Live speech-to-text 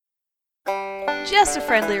Just a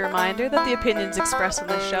friendly reminder that the opinions expressed on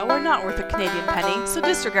this show are not worth a Canadian penny, so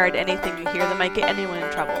disregard anything you hear that might get anyone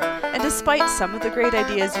in trouble. And despite some of the great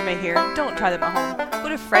ideas you may hear, don't try them at home. Go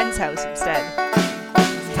to a friend's house instead.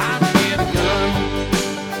 It's time to get a gun.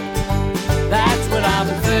 That's what I've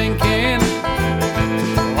been thinking.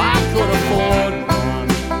 Well, I could afford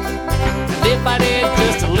one. And if I did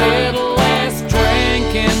just a little less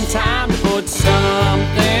drinking, time to put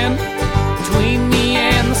something between me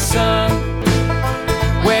and the sun.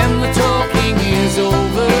 When the talking is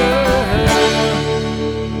over,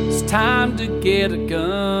 it's time to get a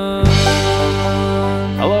gun.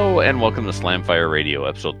 Hello and welcome to Slamfire Radio,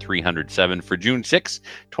 episode 307 for June 6,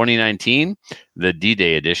 2019, the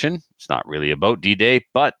D-Day edition. It's not really about D-Day,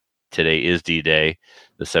 but today is D-Day,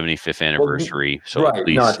 the 75th anniversary. So right, at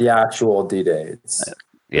least, not the actual D-Day. It's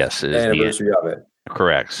yes, it the is anniversary of it.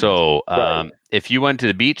 Correct. So Right. if you went to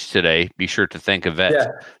the beach today, be sure to thank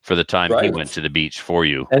Yvette for the time he Right. went to the beach for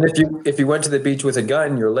you. And if you went to the beach with a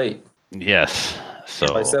gun, you're late Yes.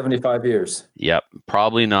 So by 75 years. Yep,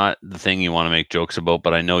 probably not the thing you want to make jokes about,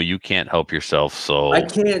 but I know you can't help yourself. So I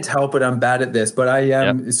can't help it. I'm bad at this, but I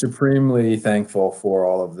am supremely thankful for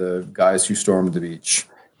all of the guys who stormed the beach.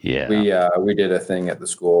 yeah, We did a thing at the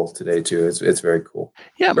school today too. It's very cool.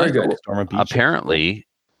 yeah, Very but good. apparently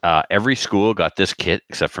every school got this kit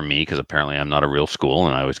except for me, because apparently I'm not a real school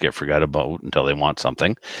and I always get forgot about until they want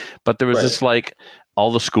something. But there was Right. this, like,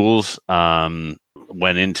 all the schools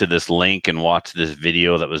went into this link and watched this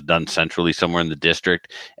video that was done centrally somewhere in the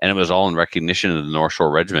district, and it was all in recognition of the North Shore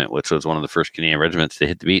Regiment, which was one of the first Canadian regiments to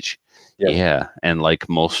hit the beach. Yep. Yeah, and like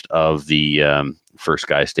most of the first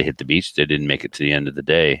guys to hit the beach, they didn't make it to the end of the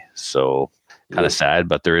day. So kind of sad,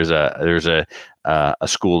 but there's a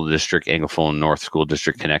school district, Anglophone North School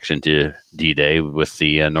District connection to D-Day with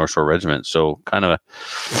the North Shore Regiment. So kind of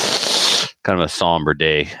a somber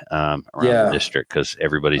day around the district, because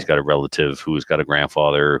everybody's got a relative who's got a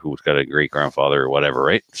grandfather, who's got a great grandfather, or whatever,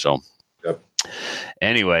 right? So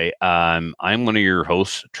anyway, I'm one of your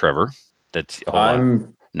hosts, Trevor.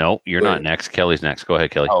 No, you're not next. Kelly's next. Go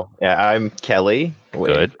ahead, Kelly. Oh, yeah, I'm Kelly.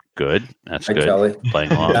 Good. That's Hi, good. Kelly.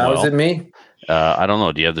 Playing along Now well. is it me? I don't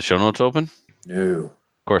know. Do you have the show notes open? No. Of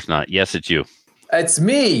course not. Yes, it's you. It's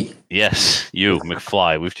me. Yes, you,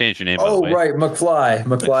 McFly. We've changed your name, by the Oh, way. right. McFly.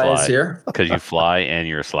 McFly is here. Because you fly and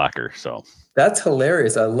you're a slacker. So That's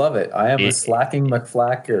hilarious. I love it. I am a slacking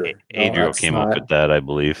McFlacker. Adriel came up with that, I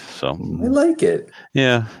believe. So I like it.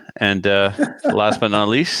 yeah. And last but not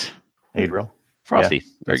least, Adriel. Frosty. Yeah,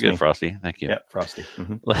 Very that's good, me. Frosty. Thank you. Yeah, Frosty.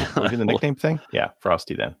 Mm-hmm. Was it the nickname thing? Yeah,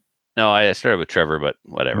 Frosty then. No, I started with Trevor, but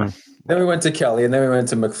whatever. Then we went to Kelly, and then we went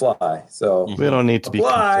to McFly. So We don't need to be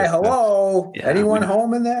McFly, consistent. hello. Yeah, Anyone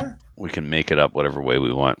home in there? We can make it up whatever way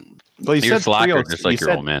we want. Well, you You're said slacker, 30 just like you your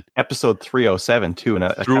said old man. Episode 307 too,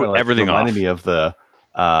 and Threw kinda, everything reminded off. me of the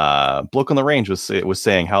bloke on the range was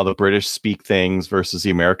saying how the British speak things versus the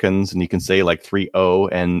Americans, and you can say like 30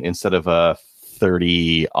 and instead of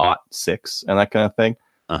 30-06 and that kind of thing.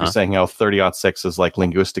 Uh-huh. You're saying how 30-06 is like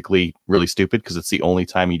linguistically really stupid because it's the only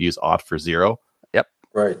time you'd use aught for zero.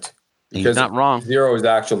 Right. He's Because not wrong. zero is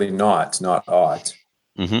actually not ought.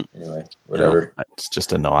 Mhm. Anyway, whatever. It's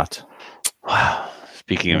just a not. Wow.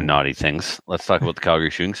 Speaking of naughty things, let's talk about the Calgary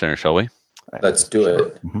Shooting Center, shall we? Let's do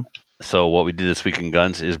it. So what we did this week in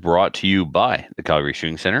guns is brought to you by the Calgary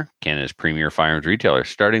Shooting Center, Canada's premier firearms retailer.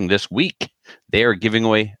 Starting this week, they are giving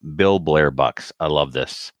away Bill Blair bucks. I love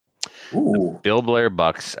this. Ooh. Bill Blair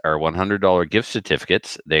bucks are $100 gift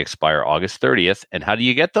certificates. They expire August 30th. And how do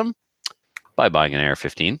you get them? By buying an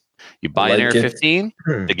AR-15. You buy an Like it.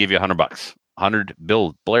 AR-15, they give you $100. 100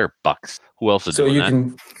 Bill Blair bucks. Who else is So doing you that?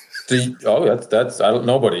 can. That's I don't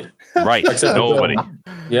nobody. Right. Except Nobody.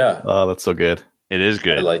 Yeah, Oh, that's so good. It is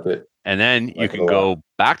good. I like it. And then you Like it can a go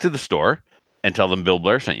back to the store and tell them Bill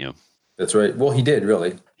Blair sent you. That's right. Well, he did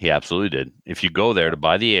really. He absolutely did. If you go there to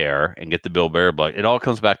buy the AR and get the Bill Blair buck, it all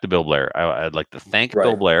comes back to Bill Blair. I'd like to thank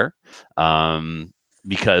Bill Right. Blair,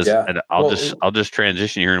 because Yeah. and I'll Well, just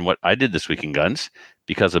transition here in what I did this week in guns.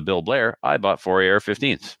 Because of Bill Blair, I bought 4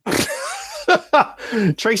 AR-15s.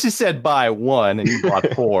 Tracy said buy one and you bought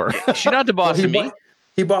 4. She's not the boss he of me. bought-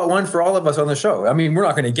 He bought one for all of us on the show. I mean, we're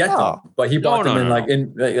not going to get them, but he bought them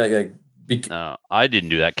No, I didn't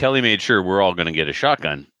do that. Kelly made sure we're all going to get a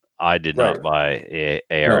shotgun. I did not Right.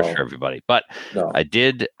 buy ARs No. for everybody, but No. I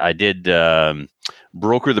did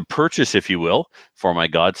broker the purchase, if you will, for my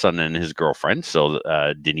godson and his girlfriend. So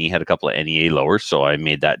Denis had a couple of NEA lowers, so I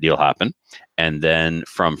made that deal happen. And then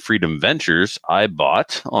from Freedom Ventures, I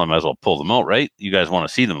bought. Oh, I might as well pull them out, right? You guys want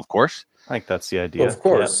to see them, of course. I think that's the idea. Of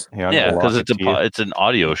course. Yeah, Yeah, because because it's an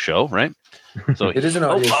audio show, right? So It is an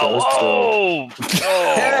audio show.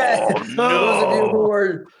 So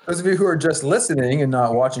those of you who are just listening and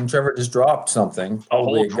not watching, Trevor just dropped something. a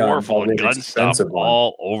whole drawer full probably of an gun stuff expensive one.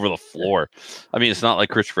 all over the floor. I mean, it's not like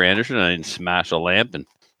Christopher Anderson. I didn't smash a lamp and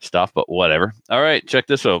stuff, but whatever. All right, check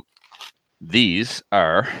this out. These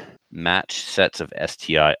are match sets of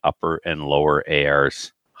STI upper and lower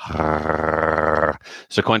ARs.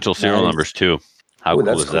 Sequential serial Nice. numbers too. How Ooh, cool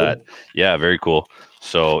that's is that? cool. Yeah, very cool.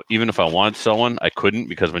 So even if I wanted to sell one, I couldn't,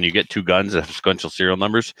 because when you get two guns that have sequential serial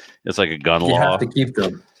numbers, it's like a gun You law. have to keep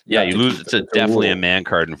them. Yeah, have you to lose. keep It's them. definitely a rule. man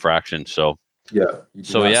card infraction. So Yeah. You do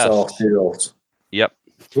So, not yes. sell serials. yep,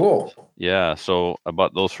 Cool. yeah. So I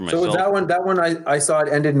bought those for myself. So that one I saw it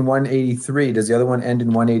ended in 183. Does the other one end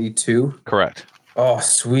in 182? Correct. Oh,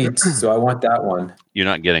 sweet. So I want that one. You're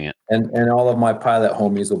not getting it. And all of my pilot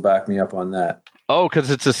homies will back me up on that. Oh, because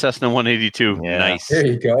it's a Cessna 182. Yeah. Nice, There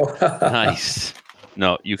you go. nice.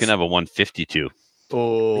 No, you can have a 152.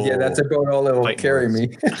 Oh, Yeah, that's about all it will Fighting carry words.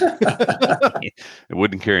 me. It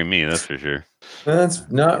wouldn't carry me, that's for sure. That's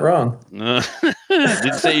not wrong.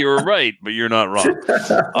 Didn't say you were right, but you're not wrong.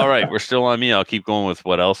 All right, we're still on me. I'll keep going with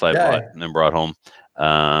what else I Yeah. bought and then brought home.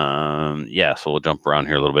 Yeah, so we'll jump around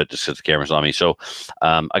here a little bit just because the camera's on me. So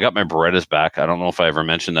I got my Berettas back. I don't know if I ever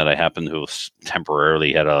mentioned that I happened to have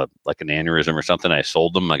temporarily had an aneurysm or something. I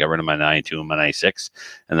sold them. I got rid of my 92 and my 96,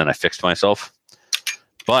 and then I fixed myself.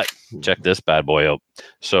 But check this bad boy out.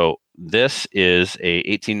 So this is a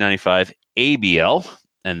 1895 ABL,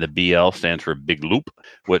 and the BL stands for big loop,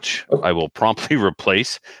 which I will promptly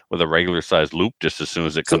replace with a regular size loop just as soon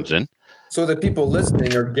as it comes in. So the people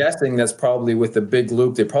listening are guessing that's probably with the big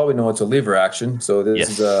loop. They probably know it's a lever action. So this Yes.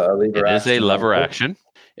 is a lever It action. is a lever action.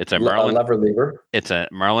 It's a Merlin. lever lever. It's a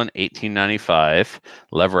Merlin 1895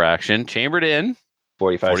 lever action, chambered in.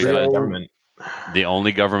 45 45. government. The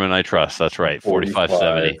only government I trust. That's right,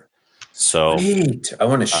 4570. So Sweet. I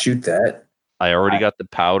want to shoot that. I already got the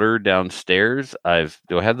powder downstairs.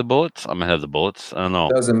 Do I have the bullets? I'm gonna have the bullets. I don't know.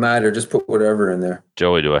 Doesn't matter. Just put whatever in there.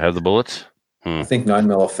 Joey, do I have the bullets? I think 9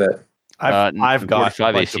 mil will fit. I've got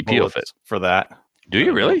 45 like, the ACP bullets outfit. for that. Do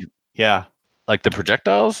you really? Yeah. Like the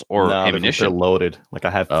projectiles or No, they're ammunition? loaded. Like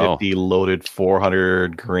I have Oh. 50 loaded,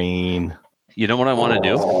 400 green. You know what I want to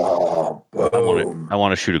do? Oh, boom. I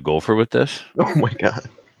want to shoot a gopher with this Oh my god.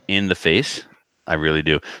 in the face. I really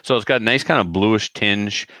do. So it's got a nice kind of bluish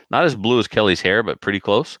tinge, not as blue as Kelly's hair, but pretty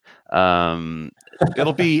close.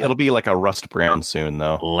 It'll be like a rust brown soon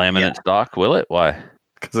though, Laminate stock, will it? Why?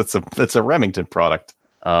 because it's a Remington product.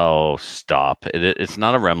 Oh, stop! It's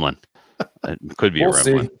not a Remlin. It could be We'll a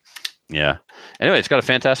Remlin. see. Yeah. Anyway, it's got a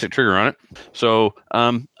fantastic trigger on it. So,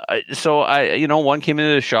 one came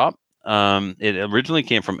into the shop. It originally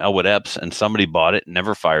came from Elwood Epps, and somebody bought it,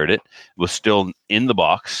 never fired it. It was still in the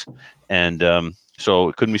box, and so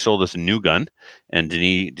it couldn't be sold as a new gun. And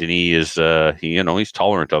Denis is, he's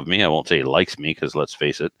tolerant of me. I won't say he likes me, because let's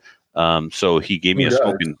face it. So he gave me Who a does?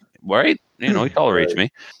 smoking. Right? He tolerates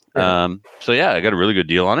me. Yeah. I got a really good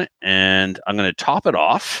deal on it, and I'm going to top it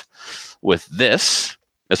off with this.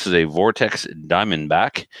 This is a Vortex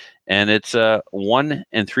Diamondback, and it's 1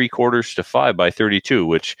 3/4 to 5 by 32,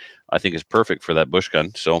 which I think is perfect for that bush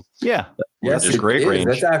gun. So, Yeah. Yes, It's a it great is. range.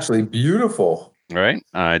 That's actually beautiful. all right,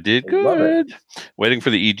 I did I love it. good. Waiting for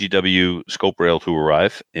the EGW scope rail to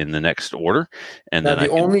arrive in the next order, and Now, then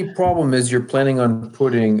the only problem is you're planning on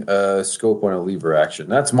putting a scope on a lever action.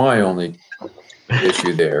 That's my only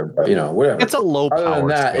issue there. But, whatever. It's a low power. Other than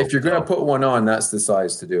that, scope, if you're going though. to put one on, that's the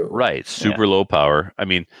size to do it. right, super low power. I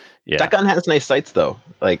mean, yeah, That gun has nice sights though.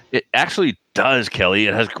 Like it actually does, Kelly.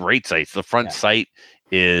 It has great sights. The front sight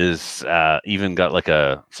is even got like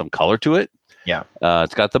some color to it. Yeah.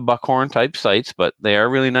 It's got the buckhorn type sights, but they are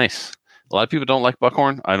really nice. A lot of people don't like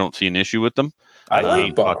buckhorn. I don't see an issue with them. I like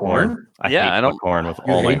hate buckhorn. I Yeah, hate I don't- buckhorn with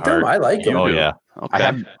You all my hate them? heart. I like them. Oh yeah.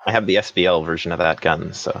 Okay. I have the SVL version of that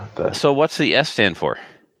gun. So So what's the S stand for?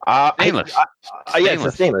 Stainless. Yeah, it's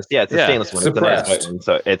a stainless. Yeah, it's a Yeah. stainless one. It's a nice Suppressed. one.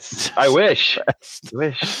 So it's. I wish.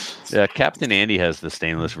 Yeah, Captain Andy has the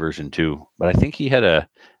stainless version too, but I think he had a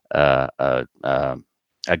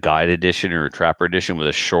guide edition or a trapper edition with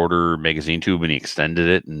a shorter magazine tube, and he extended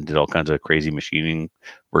it and did all kinds of crazy machining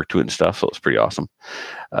work to it and stuff. So it was pretty awesome.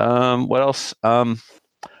 What else?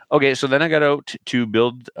 Okay, so then I got out to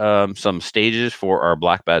build some stages for our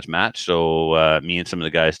Black Badge match. So me and some of the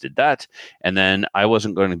guys did that. And then I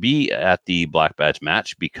wasn't going to be at the Black Badge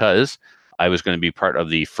match because I was going to be part of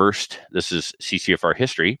the first, this is CCFR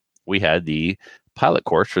history. We had the pilot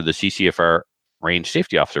course for the CCFR Range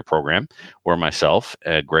Safety Officer program, where myself,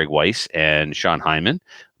 Greg Weiss, and Sean Hyman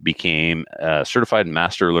became certified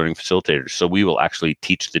master learning facilitators. So we will actually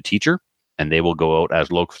teach the teacher, and they will go out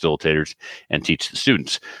as local facilitators and teach the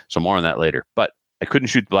students. So more on that later. But I couldn't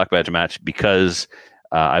shoot the black badge match because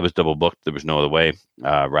I was double booked. There was no other way.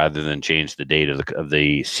 Rather than change the date of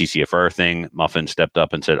the CCFR thing, Muffin stepped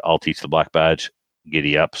up and said, "I'll teach the black badge.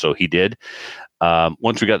 Giddy up." So he did.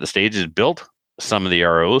 Once we got the stages built, some of the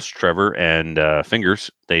ROs, Trevor and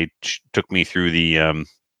Fingers, they took me through the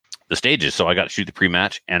stages. So I got to shoot the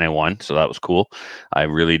pre-match and I won. So that was cool. I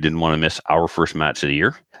really didn't want to miss our first match of the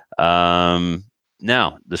year.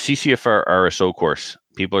 Now, the CCFR RSO course,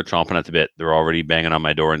 people are chomping at the bit. They're already banging on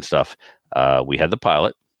my door and stuff. We had the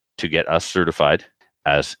pilot to get us certified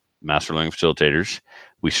as master learning facilitators.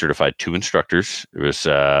 We certified 2 instructors. There was,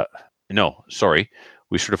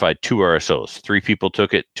 we certified 2 RSOs. 3 people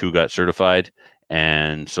took it, 2 got certified.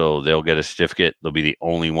 And so they'll get a certificate. They'll be the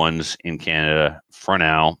only ones in Canada for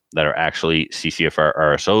now that are actually CCFR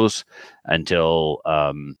RSOs until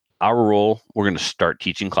our role, we're going to start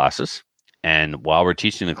teaching classes. And while we're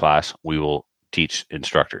teaching the class, we will teach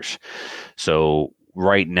instructors. So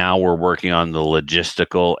right now we're working on the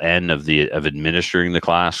logistical end of administering the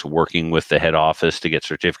class, working with the head office to get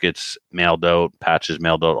certificates mailed out, patches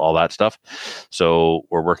mailed out, all that stuff. So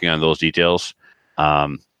we're working on those details.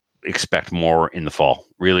 Expect more in the fall.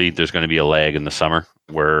 Really, there's going to be a lag in the summer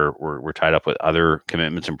where we're tied up with other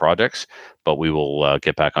commitments and projects, but we will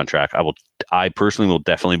get back on track. I personally will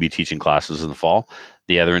definitely be teaching classes in the fall.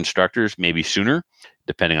 The other instructors maybe sooner,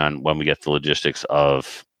 depending on when we get the logistics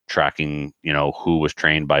of tracking, who was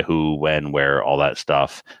trained by who, when, where, all that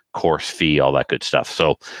stuff, course fee, all that good stuff.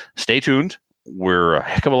 So stay tuned. We're a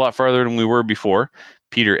heck of a lot farther than we were before.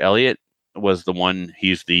 Peter Elliott was the one.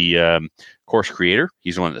 He's the course creator.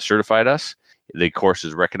 He's the one that certified us. The course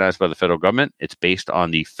is recognized by the federal government. It's based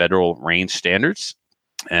on the federal range standards,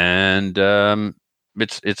 and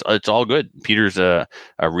it's all good. Peter's a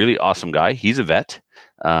really awesome guy. He's a vet.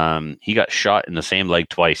 He got shot in the same leg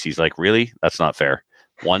twice. He's like, really? That's not fair.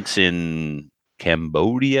 Once in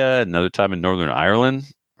Cambodia, another time in Northern Ireland,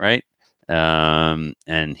 right?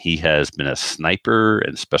 And he has been a sniper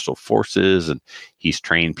and special forces, and he's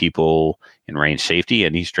trained people in range safety,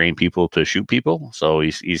 and he's trained people to shoot people. So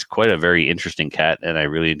he's quite a very interesting cat, and I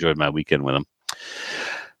really enjoyed my weekend with him.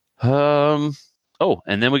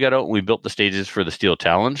 And then we got out and we built the stages for the Steel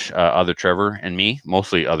Challenge. Other Trevor and me,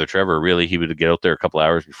 mostly Other Trevor. Really, he would get out there a couple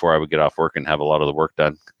hours before I would get off work and have a lot of the work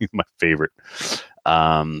done. He's my favorite.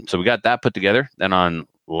 So we got that put together. Then on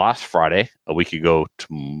last Friday, a week ago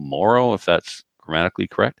tomorrow, if that's grammatically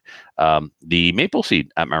correct, the Maple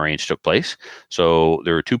Seed at my range took place. So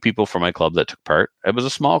there were 2 people from my club that took part. It was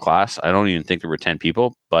a small class. I don't even think there were 10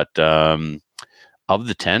 people, but of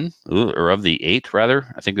the 10, or of the 8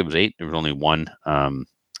 rather, I think there was 8. There was only 1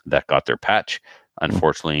 that got their patch.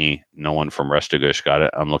 Unfortunately, no one from Restigouche got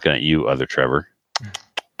it. I'm looking at you, Other Trevor.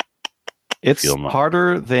 It's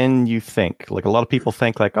harder than you think. Like, a lot of people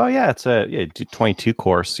think like, oh yeah, it's a 22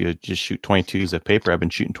 course. You just shoot 22s at paper. I've been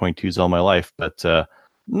shooting 22s all my life, but there's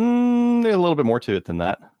a little bit more to it than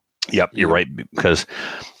that. Yep, you're right. Because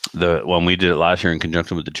when we did it last year in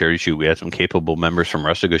conjunction with the charity shoot, we had some capable members from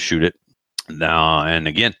Restigouche shoot it. Now, and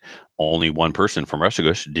again, only one person from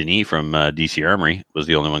Restigouche, Denis from DC Armory, was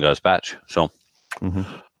the only one got his patch. So,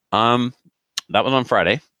 that was on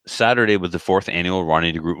Friday. Saturday was the 4th annual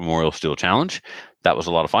Ronnie DeGroot Memorial Steel Challenge. That was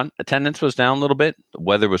a lot of fun. Attendance was down a little bit. The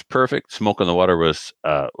weather was perfect. Smoke on the water was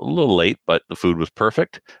a little late, but the food was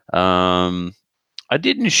perfect. I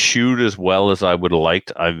didn't shoot as well as I would have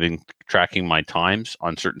liked. I've been tracking my times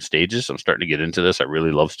on certain stages. I'm starting to get into this. I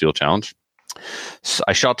really love Steel Challenge. So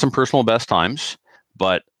I shot some personal best times,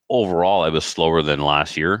 but overall I was slower than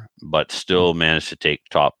last year, but still managed to take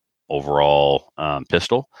top overall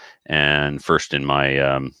pistol and first in my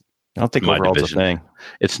I don't think overall's a thing.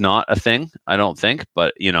 It's not a thing, I don't think,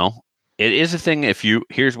 but it is a thing.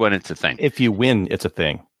 Here's when it's a thing. If you win, it's a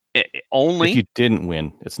thing. If you didn't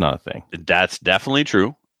win, it's not a thing. That's definitely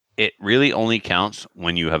true. It really only counts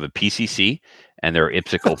when you have a PCC and there are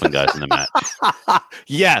IPSC Open guys in the match.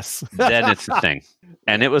 Yes. Then it's a thing.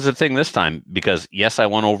 And it was a thing this time because, yes, I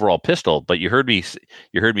won overall pistol, but you heard me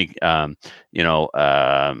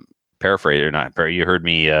paraphrase or not. You heard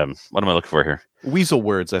me. What am I looking for here? Weasel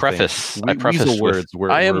words. Preface. I preface words.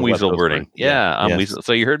 I am weasel wording. Yeah, I'm weasel.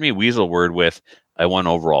 So you heard me weasel word with I won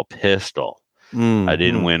overall pistol. I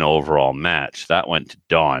didn't win overall match. That went to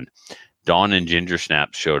Dawn. Dawn and Ginger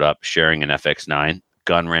Snaps showed up sharing an FX9.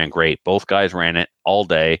 Gun ran great. Both guys ran it all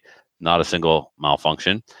day. Not a single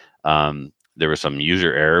malfunction. There was some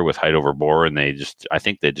user error with height over bore, and I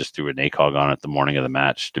think they just threw an ACOG on it the morning of the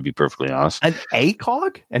match, to be perfectly honest. An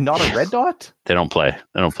ACOG and not a red dot? They don't play.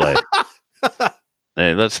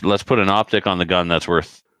 Hey, let's put an optic on the gun that's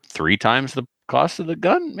worth 3 times the cost of the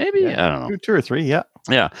gun, maybe. I don't know, 2 or 3.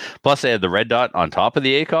 Yeah. Plus, they had the red dot on top of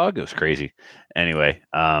the ACOG. It was crazy. Anyway,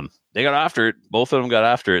 they got after it. Both of them got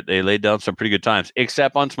after it. They laid down some pretty good times,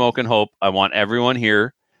 except on Smoke and Hope. I want everyone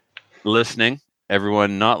here listening,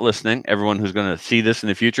 everyone not listening, everyone who's going to see this in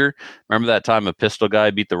the future. Remember that time a pistol guy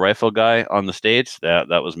beat the rifle guy on the stage?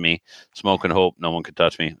 That was me. Smoke and Hope. No one could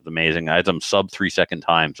touch me. It was amazing. I had some sub 3-second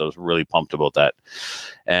times. I was really pumped about that.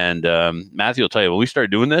 And Matthew will tell you, when we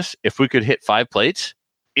started doing this, if we could hit 5 plates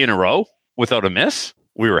in a row without a miss,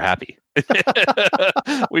 we were happy.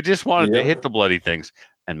 We just wanted to hit the bloody things.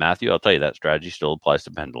 And Matthew, I'll tell you, that strategy still applies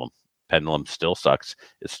to Pendulum. Pendulum still sucks.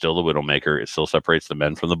 It's still the Widowmaker. It still separates the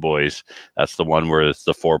men from the boys. That's the one where it's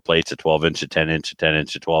the 4 plates, a 12-inch, a 10-inch, a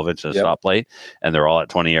 10-inch, a 12-inch, and a stop plate, and they're all at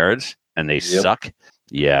 20 yards, and they suck.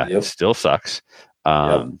 Yeah, it still sucks.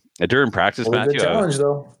 During practice, Matthew, good challenge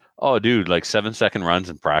though. Oh, dude, like 7-second runs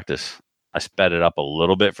in practice. I sped it up a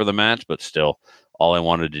little bit for the match, but still, all I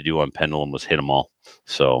wanted to do on Pendulum was hit them all.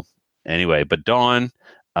 So anyway, but Don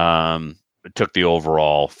took the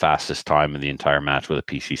overall fastest time of the entire match with a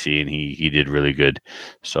PCC, and he did really good.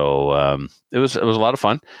 So it was a lot of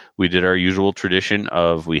fun. We did our usual tradition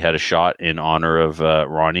of we had a shot in honor of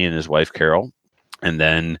Ronnie and his wife Carol, and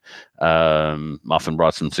then Muffin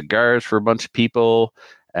brought some cigars for a bunch of people,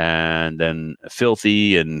 and then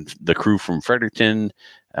Filthy and the crew from Fredericton.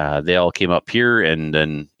 They all came up here, and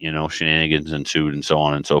then shenanigans ensued, and so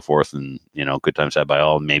on and so forth, and good times had by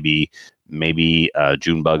all. Maybe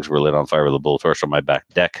June bugs were lit on fire with a bull torch on my back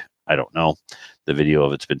deck. I don't know. The video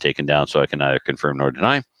of it's been taken down, so I can neither confirm nor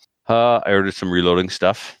deny. I ordered some reloading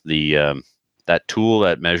stuff. The that tool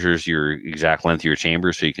that measures your exact length of your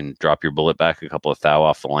chamber, so you can drop your bullet back a couple of thou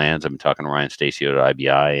off the lands. I've been talking to Ryan Stacio at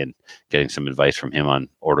IBI and getting some advice from him on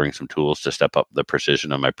ordering some tools to step up the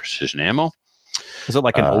precision of my precision ammo. Is it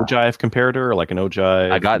like an ogive comparator or like an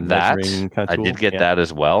ogive? I got that. Kind of I did get that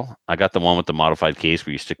as well. I got the one with the modified case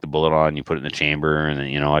where you stick the bullet on, you put it in the chamber, and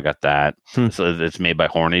then I got that. So it's made by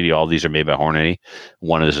Hornady. All these are made by Hornady.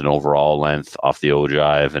 One is an overall length off the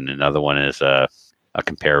ogive, and another one is a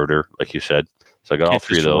comparator, like you said. So I got all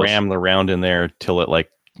 3 of those. Ram the round in there till it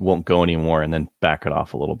won't go anymore, and then back it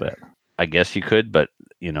off a little bit. I guess you could, but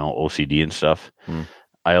OCD and stuff.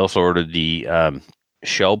 I also ordered the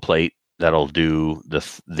shell plate that'll do the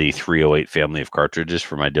 308 family of cartridges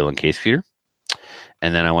for my Dillon case feeder.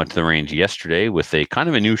 And then I went to the range yesterday with a kind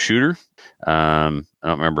of a new shooter. I don't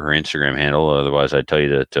remember her Instagram handle. Otherwise, I'd tell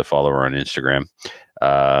you to follow her on Instagram.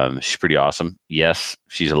 She's pretty awesome. Yes,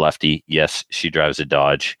 she's a lefty. Yes, she drives a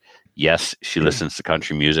Dodge. Yes, she listens to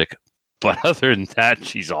country music. But other than that,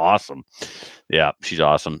 she's awesome. Yeah, she's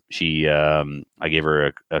awesome. She, I gave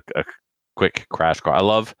her a quick crash course. I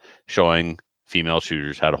love showing female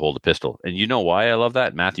shooters how to hold a pistol. And you know why I love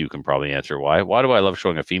that? Matthew can probably answer why. Why do I love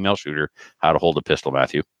showing a female shooter how to hold a pistol,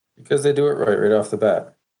 Matthew? Because they do it right off the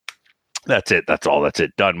bat. That's it. That's all. That's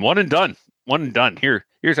it. Done. One and done.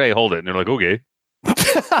 Here's how you hold it. And they're like, okay.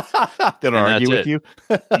 They don't argue with you?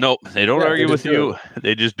 Nope, they don't argue with you.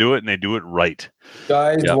 They just do it, and they do it right.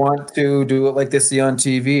 Guys want to do it like they see on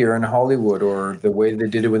TV or in Hollywood, or the way they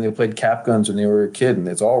did it when they played cap guns when they were a kid, and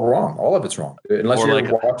it's all wrong. All of it's wrong. Unless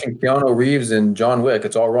you're watching Keanu Reeves and John Wick,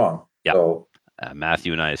 it's all wrong. Yeah. So,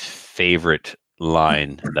 Matthew and I's favorite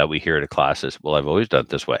line that we hear at a class is, well, I've always done it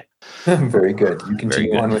this way. Very good. You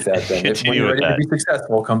continue on with that then. When you're ready to be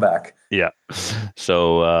successful, come back. Yeah.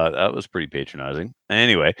 So that was pretty patronizing.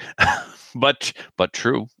 Anyway, but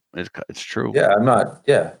true. It's true. Yeah, I'm not.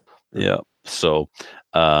 Yeah. Yeah. So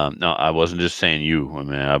no, I wasn't just saying you. I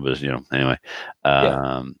mean, I was, anyway.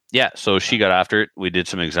 So she got after it. We did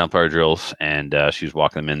some exemplar drills, and she was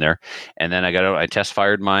walking them in there. And then I test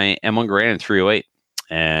fired my M1 Garand in 308.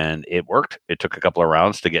 And it worked. It took a couple of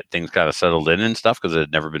rounds to get things kind of settled in and stuff because it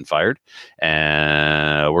had never been fired,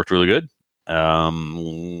 and it worked really good.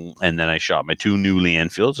 And then I shot my 2 new Lee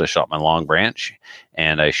Enfields. I shot my Long Branch,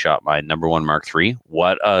 and I shot my number 1 Mark III.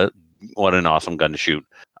 What an awesome gun to shoot!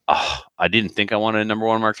 Oh, I didn't think I wanted a number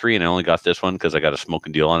 1 Mark III, and I only got this one because I got a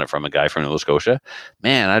smoking deal on it from a guy from Nova Scotia.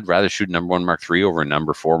 Man, I'd rather shoot number 1 Mark III over a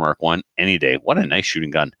number 4 Mark I any day. What a nice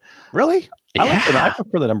shooting gun! Really? I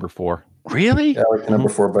prefer the number 4. Really? Yeah, I like the number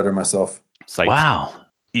 4 better myself. Sights. Wow.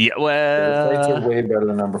 Yeah, well, sights are way better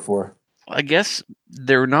than number 4. I guess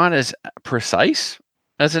they're not as precise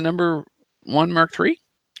as a number 1 Mark III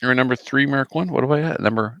or a number 3 Mark 1. What do I have?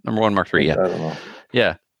 Number 1 Mark III. Yeah. I don't know.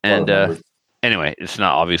 Yeah. And anyway, it's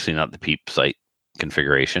obviously not the PEEP sight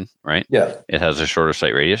configuration, right? Yeah. It has a shorter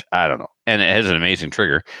sight radius. I don't know. And it has an amazing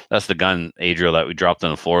trigger. That's the gun, Adriel, that we dropped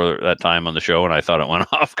on the floor that time on the show, and I thought it went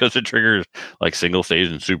off because the trigger is like single stage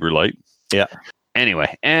and super light. Yeah.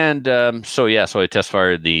 Anyway, and so I test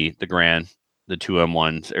fired the Grand, the two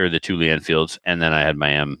M1s or the two Lee Enfields, and then I had my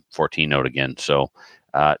M14 out again. So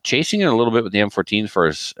chasing it a little bit with the M14 as far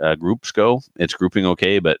as groups go. It's grouping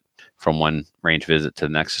okay, but from one range visit to the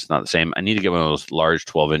next, it's not the same. I need to get one of those large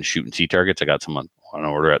 12-inch shoot and see targets. I got some on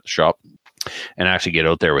order at the shop, and actually get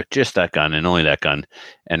out there with just that gun and only that gun,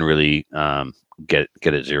 and really get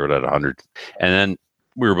it zeroed at 100. And then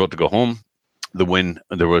we were about to go home. The wind,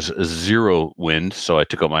 there was a zero wind, so I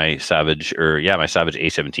took out my Savage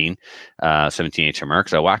A17, 17 HMR,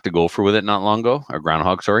 because I whacked a gopher with it not long ago, or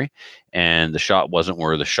groundhog, sorry, and the shot wasn't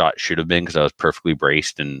where the shot should have been because I was perfectly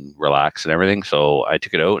braced and relaxed and everything. So I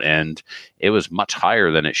took it out, and it was much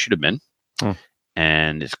higher than it should have been,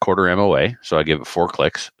 and it's quarter MOA, so I gave it 4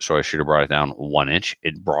 clicks. So I should have brought it down 1 inch.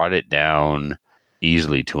 It brought it down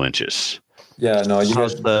easily 2 inches. Yeah, no.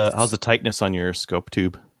 How's the tightness on your scope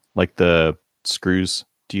tube? Like the screws?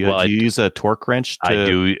 Do you use a torque wrench? I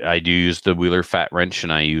do use the Wheeler fat wrench,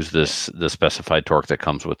 and I use the specified torque that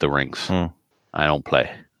comes with the rings. I don't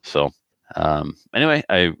play. So anyway,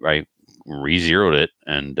 I re-zeroed it,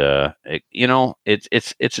 and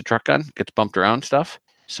it's a truck gun, gets bumped around stuff.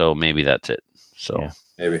 So maybe that's it. So yeah,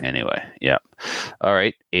 maybe. Anyway, yeah. All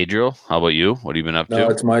right, Adriel, how about you? What have you been up to? No,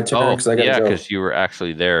 it's my turn because I got to go. Because you were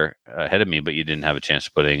actually there ahead of me, but you didn't have a chance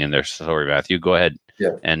to put it in there. Sorry, Matthew. Go ahead.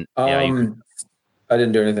 Yeah. And I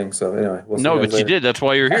didn't do anything. So anyway, but you did. That's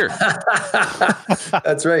why you're here.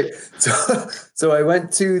 That's right. So I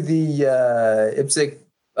went to the IPSC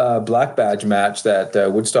Black Badge match that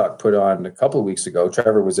Woodstock put on a couple of weeks ago.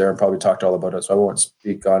 Trevor was there and probably talked all about it, so I won't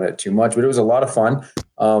speak on it too much. But it was a lot of fun.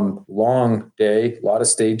 Long day, a lot of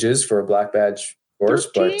stages for a Black Badge course.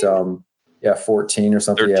 13? But 14 or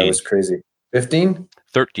something. 13. Yeah, it was crazy. 15?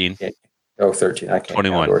 13. Yeah. Oh, 13. I can't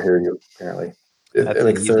 21. Or hear you apparently.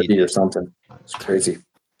 Like 30 or something. It's crazy.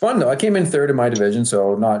 Fun though. I came in third in my division,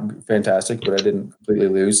 so not fantastic, but I didn't completely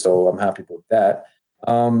lose, so I'm happy with that.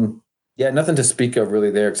 Nothing to speak of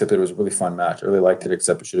really there, except that it was a really fun match. I really liked it,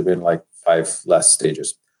 except it should have been like 5 less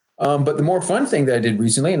stages. But the more fun thing that I did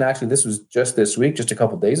recently, and actually this was just this week, just a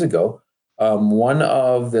couple of days ago, one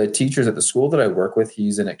of the teachers at the school that I work with,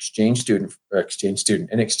 he's an exchange teacher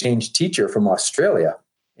from Australia.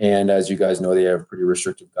 And as you guys know, they have pretty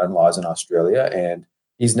restrictive gun laws in Australia, and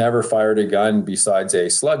he's never fired a gun besides a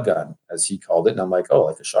slug gun, as he called it. And I'm like, oh,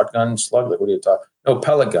 like a shotgun slug? Like, what are you talking? No,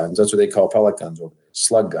 pellet guns. That's what they call pellet guns over there,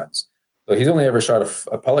 slug guns. So he's only ever shot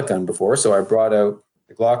a pellet gun before. So I brought out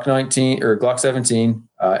the Glock 19 or Glock 17,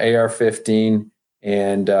 AR-15,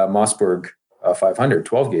 and Mossberg 500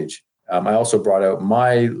 12 gauge. I also brought out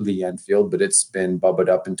my Lee Enfield, but it's been bubbled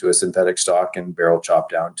up into a synthetic stock and barrel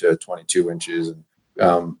chopped down to 22 inches and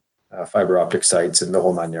fiber optic sights and the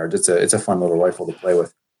whole 9 yards. It's a fun little rifle to play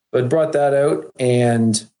with. But brought that out,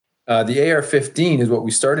 and the AR-15 is what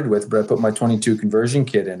we started with, but I put my 22 conversion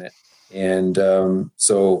kit in it, and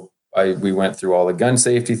so we went through all the gun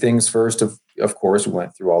safety things first. Of course, we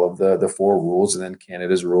went through all of the 4 rules, and then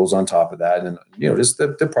Canada's rules on top of that, and just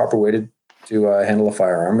the proper way to handle a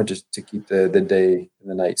firearm and just to keep the day and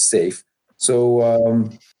the night safe. So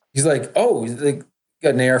he's like, oh,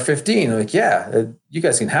 got an AR-15. I'm like, yeah, you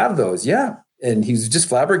guys can have those. Yeah. And he's just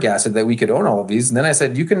flabbergasted that we could own all of these. And then I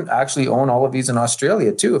said, you can actually own all of these in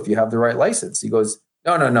Australia too, if you have the right license. He goes,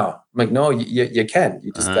 no. I'm like, no, you can.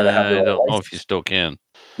 You just got to have the right license. I don't know if you still can.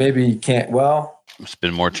 Maybe you can't. Well, it's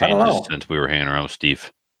been more changes since we were hanging around with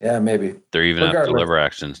Steve. Yeah, maybe. They're even after liver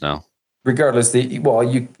actions now. Regardless, you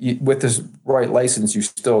with this right license, you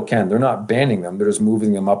still can. They're not banning them. They're just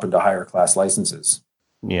moving them up into higher class licenses.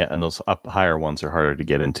 Yeah, and those up higher ones are harder to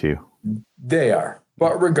get into. They are.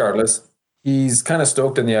 But regardless, he's kind of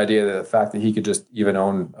stoked on the idea that the fact that he could just even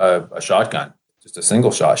own a shotgun, just a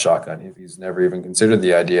single shot shotgun, if he's never even considered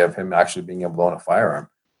the idea of him actually being able to own a firearm.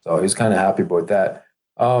 So he's kind of happy about that.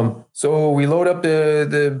 So we load up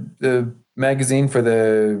the magazine for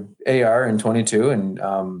the AR in 22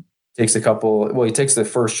 and takes he takes the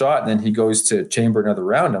first shot and then he goes to chamber another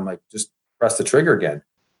round. I'm like, just press the trigger again.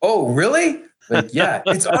 Oh, really? Like, yeah,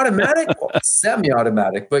 it's automatic,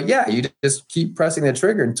 semi-automatic, but yeah, you just keep pressing the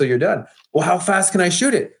trigger until you're done. Well, how fast can I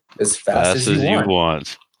shoot it? As fast as you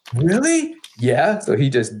want. Really? Yeah. So he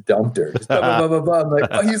just dumped her. Just blah, blah, blah, blah, blah. I'm like,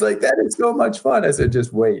 oh, he's like, that is so much fun. I said,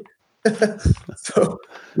 just wait. So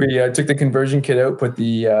we took the conversion kit out, put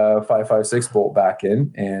the 5.56 bolt back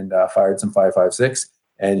in, and fired some 5.56,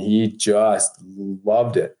 and he just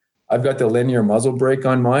loved it. I've got the linear muzzle brake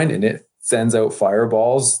on mine, and it sends out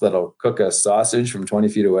fireballs that'll cook a sausage from 20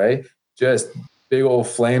 feet away. Just big old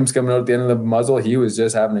flames coming out at the end of the muzzle. He was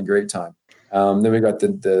just having a great time. Then we got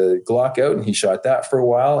the Glock out, and he shot that for a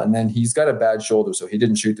while. And then he's got a bad shoulder, so he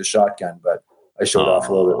didn't shoot the shotgun. But I showed off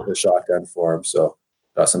a little bit with the shotgun for him. So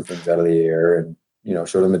got some things out of the air and,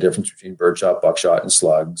 showed him the difference between birdshot, buckshot, and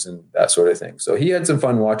slugs and that sort of thing. So he had some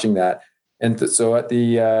fun watching that. And so at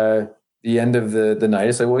the end of the night,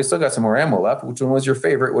 I said, well, we still got some more ammo left. Which one was your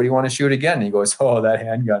favorite? What do you want to shoot again? And he goes, oh, that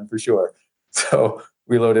handgun for sure. So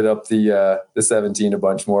we loaded up the 17 a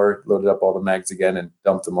bunch more, loaded up all the mags again and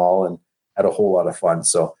dumped them all and had a whole lot of fun.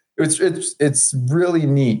 So it's really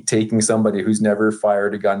neat taking somebody who's never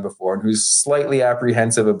fired a gun before and who's slightly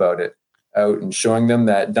apprehensive about it out and showing them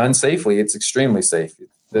that done safely, it's extremely safe.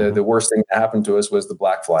 The worst thing that happened to us was the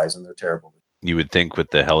black flies, and they're terrible. You would think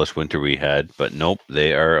with the hellish winter we had, but nope,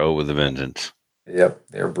 they are out with a vengeance. Yep,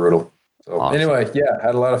 they're brutal. So Anyway,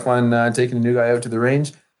 had a lot of fun taking the new guy out to the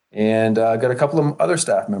range, and got a couple of other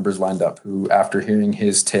staff members lined up who, after hearing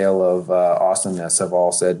his tale of awesomeness, have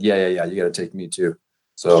all said, yeah, you got to take me too.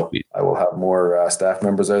 So sweet. I will have more staff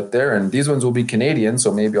members out there, and these ones will be Canadian,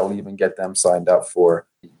 so maybe I'll even get them signed up for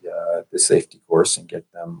the safety course and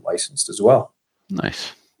get them licensed as well.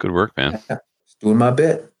 Nice. Good work, man. Yeah, just doing my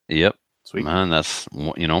bit. Yep. Sweet. Man, that's,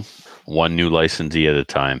 one new licensee at a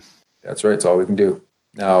time. That's right. It's all we can do.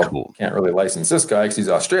 Now, cool. Can't really license this guy because he's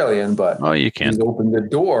Australian, but you can. He's opened the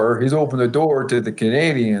door. He's opened the door to the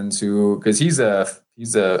Canadians because he's a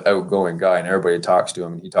outgoing guy and everybody talks to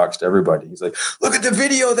him. And he talks to everybody. He's like, look at the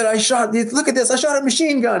video that I shot. Look at this. I shot a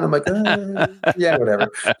machine gun. I'm like, yeah, whatever.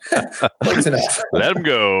 That's enough. Let him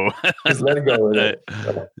go. Just let him go with it.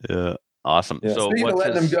 Yeah. Awesome. Yeah. So Speaking of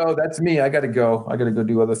letting him go, that's me. I got to go. I got to go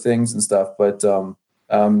do other things and stuff. But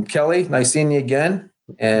Kelly, nice seeing you again.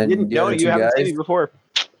 And you haven't seen me before.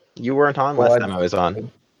 You weren't on last time I was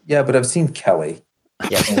on. Yeah, but I've seen Kelly.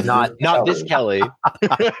 Yeah, not this Kelly.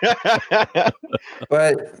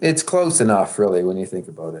 But it's close enough, really, when you think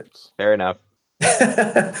about it. Fair enough.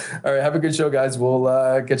 All right, have a good show, guys.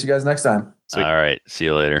 We'll get you guys next time. Sweet. All right, see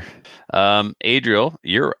you later. Adriel,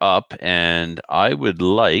 you're up, and I would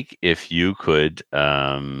like if you could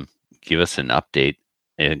give us an update.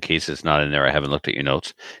 In case it's not in there, I haven't looked at your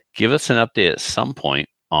notes. Give us an update at some point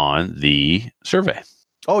on the survey.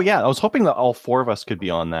 Oh yeah, I was hoping that all four of us could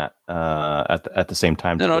be on that at the same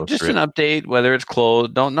time. No, just an update, whether it's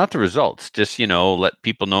closed. Not the results. Just let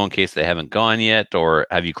people know in case they haven't gone yet, or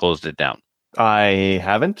have you closed it down? I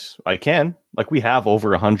haven't. I can. We have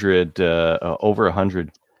over 100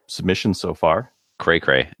 submissions so far.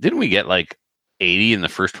 Cray. Didn't we get 80 in the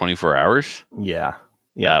first 24 hours? Yeah.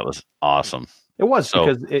 That was awesome. It was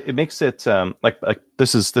because it makes it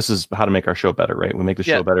this is how to make our show better, right? We make the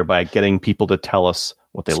show better by getting people to tell us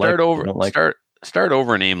what they start like. Start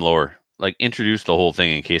over and aim lower. Introduce the whole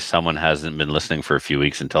thing in case someone hasn't been listening for a few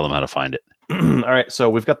weeks and tell them how to find it. All right, so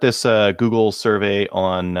we've got this Google survey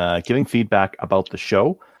on giving feedback about the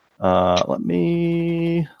show. Let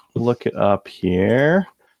me look it up here.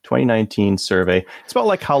 2019 survey. It's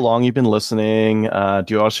about how long you've been listening.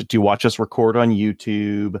 Do you watch us record on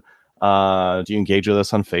YouTube? Do you engage with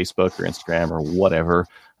us on Facebook or Instagram or whatever?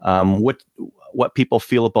 What people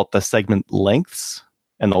feel about the segment lengths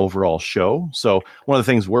and the overall show. So one of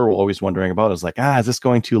the things we're always wondering about is is this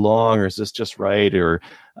going too long, or is this just right, or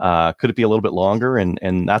could it be a little bit longer?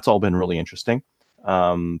 And that's all been really interesting.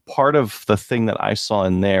 Part of the thing that I saw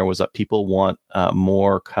in there was that people want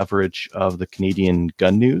more coverage of the Canadian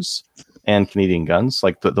gun news and Canadian guns.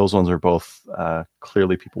 Those ones are both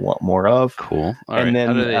clearly people want more of. Cool. And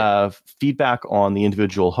then feedback on the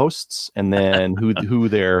individual hosts, and then who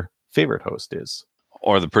their favorite host is,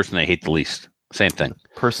 or the person they hate the least. Same thing.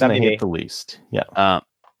 Person they hate the least. Yeah.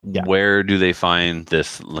 Where do they find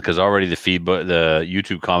this? Because already the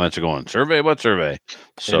YouTube comments are going, survey. What survey?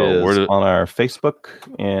 So it is on our Facebook,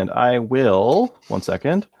 and I will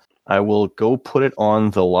go put it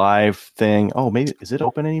on the live thing. Oh, maybe is it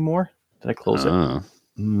open anymore? Did I close it?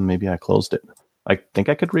 Maybe I closed it. I think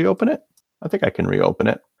I could reopen it. I think I can reopen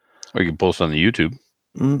it. Or you can post on the YouTube.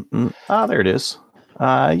 There it is.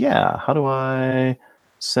 How do I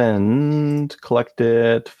collect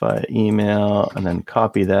it via email, and then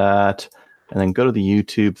copy that, and then go to the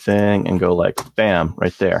YouTube thing and go bam,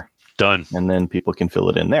 right there. Done. And then people can fill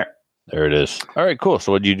it in there. There it is. All right, cool.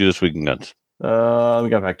 So what did you do this week in guns? We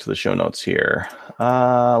got back to the show notes here.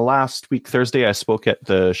 Last week, Thursday, I spoke at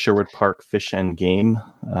the Sherwood Park Fish and Game.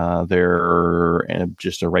 They're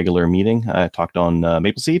just a regular meeting. I talked on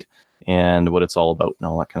maple seed and what it's all about and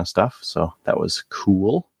all that kind of stuff. So that was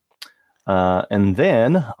cool. And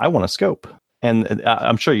then I won a scope. And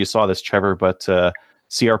I'm sure you saw this, Trevor, but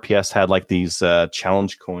CRPS had these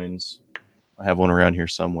challenge coins. I have one around here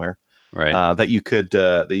somewhere. Right. That you could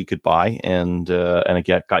buy, and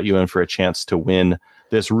it got you in for a chance to win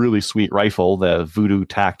this really sweet rifle, the Voodoo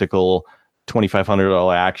Tactical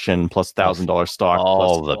 $2,500 action plus $1,000 stock.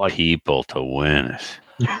 All plus, the people to win it.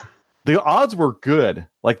 The odds were good.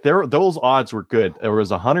 Like those odds were good. There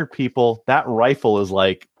was 100 people. That rifle is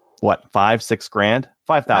like what, $5-6 grand,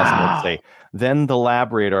 5,000, let's say. Then the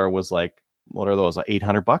Lab Radar was like, what are those? Like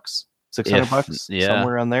 $800, $600,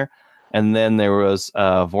 somewhere on there. And then there was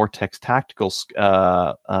Vortex Tactical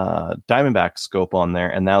Diamondback scope on there,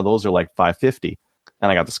 and now those are like $550.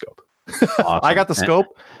 And I got the scope. Awesome. I got the scope,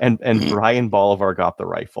 and Brian Bolivar got the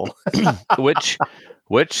rifle, which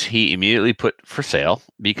he immediately put for sale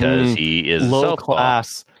because he is low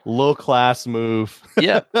class move.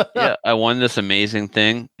 yeah. I won this amazing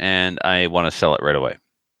thing, and I want to sell it right away.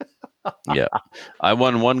 Yeah, I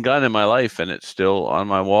won one gun in my life, and it's still on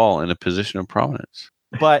my wall in a position of prominence.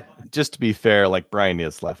 But just to be fair, like Brian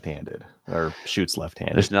is left-handed or shoots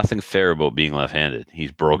left-handed. There's nothing fair about being left-handed.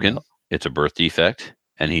 He's broken. No. It's a birth defect,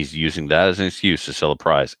 and he's using that as an excuse to sell a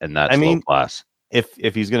prize, and that's low class. If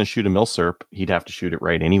he's going to shoot a Milsurp, he'd have to shoot it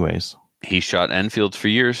right anyways. He shot Enfields for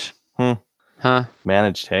years. Huh?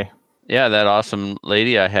 Managed, hey? Yeah, that awesome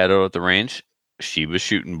lady I had out at the range, she was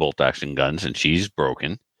shooting bolt-action guns, and she's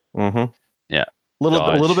broken. Mm-hmm. Yeah. A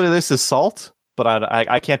little bit of this is salt. But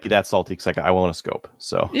I can't be that salty because I want a scope.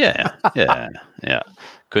 So yeah.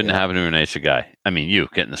 Couldn't happen to a nicer guy. I mean, you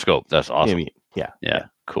getting the scope. That's awesome. Yeah.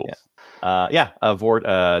 Cool.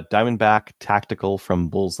 Diamondback Tactical from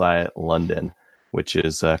Bullseye London, which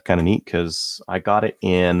is kind of neat because I got it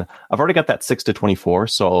in. I've already got that 6-24,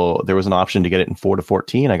 so there was an option to get it in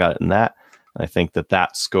 4-14. I got it in that. And I think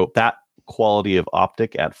that scope, that quality of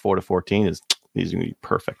optic at 4-14 is going to be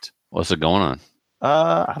perfect. What's it going on?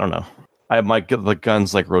 I don't know. The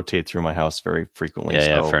guns like rotate through my house very frequently.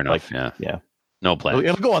 Yeah, fair enough. Yeah. No plan.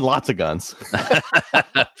 It'll go on lots of guns.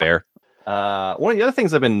 Fair. One of the other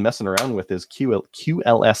things I've been messing around with is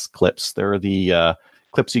QLS clips. They're the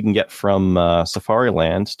clips you can get from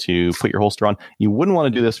Safariland to put your holster on. You wouldn't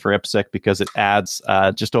want to do this for IPSC because it adds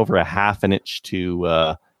just over a half an inch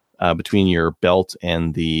to between your belt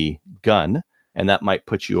and the gun, and that might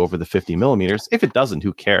put you over the 50 millimeters. If it doesn't,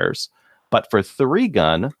 who cares? But for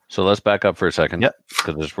 3-gun... So let's back up for a second. Yep.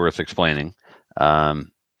 Because it's worth explaining.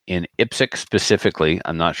 In IPSC specifically,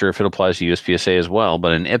 I'm not sure if it applies to USPSA as well,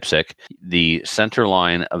 but in IPSC, the center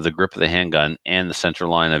line of the grip of the handgun and the center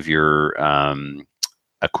line of your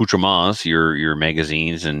accoutrements, your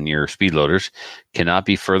magazines and your speed loaders, cannot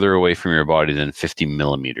be further away from your body than 50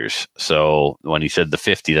 millimeters. So when he said the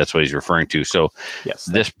 50, that's what he's referring to. So yes,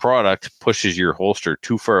 this product pushes your holster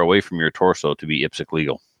too far away from your torso to be IPSC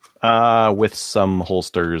legal. With some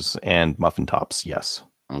holsters and muffin tops, yes.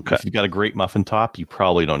 Okay. If you've got a great muffin top, you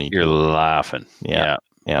probably don't need. You're laughing. Yeah.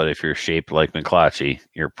 But if you're shaped like McClatchy,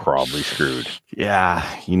 you're probably screwed. Yeah,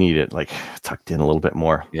 you need it like tucked in a little bit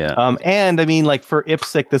more. Yeah. And I mean, like for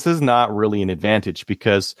IPSC, this is not really an advantage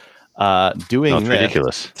because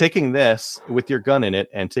ridiculous. Taking this with your gun in it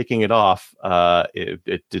and taking it off,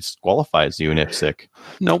 it disqualifies you in IPSC.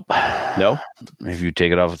 Nope. No. If you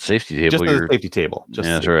take it off at the safety table, just the safety table.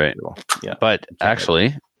 That's right. Yeah. But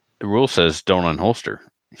actually, the rule says don't unholster.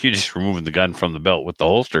 You're just removing the gun from the belt with the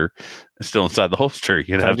holster. It's still inside the holster.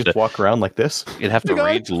 You'd have to walk around like this. You'd have to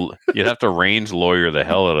range lawyer the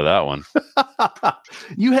hell out of that one.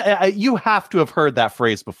 You have to have heard that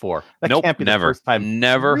phrase before. That can't be never. The first time.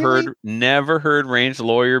 Never heard range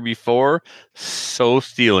lawyer before. So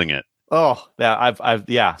stealing it. Oh, yeah, I've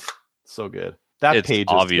so good. That page is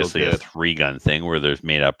obviously a 3-gun thing where there's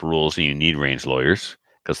made up rules and you need range lawyers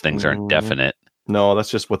because things aren't definite. No, that's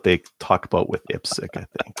just what they talk about with IPSC, I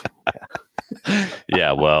think.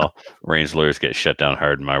 Yeah, well, range lawyers get shut down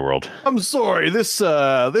hard in my world. I'm sorry, this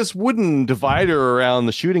wooden divider around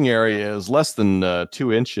the shooting area is less than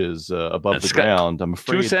 2 inches above the ground. I'm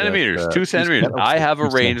afraid 2 centimeters. 2 centimeters. I have a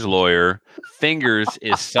range lawyer. Fingers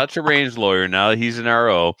is such a range lawyer now that he's an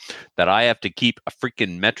RO that I have to keep a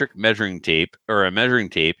freaking metric measuring tape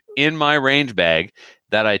in my range bag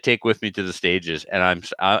that I take with me to the stages, and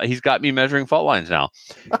he's got me measuring fault lines now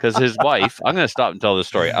because his wife. I'm going to stop and tell this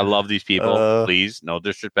story. I love these people. Please, no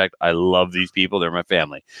disrespect. I love these people. They're my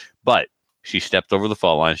family. But she stepped over the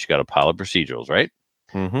fault line. She got a pile of procedurals, right?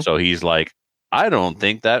 Mm-hmm. So he's like, I don't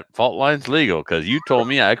think that fault line's legal because you told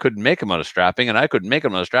me I couldn't make them out of strapping, and I couldn't make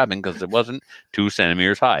them out of strapping because it wasn't 2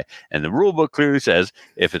 centimeters high. And the rule book clearly says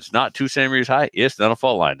if it's not 2 centimeters high, it's not a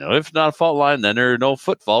fault line. Now, if it's not a fault line, then there are no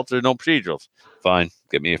foot faults or no procedurals. Fine.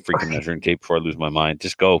 Get me a freaking measuring tape before I lose my mind.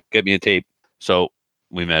 Just go get me a tape. So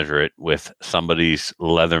we measure it with somebody's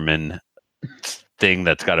Leatherman thing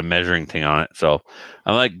that's got a measuring thing on it. So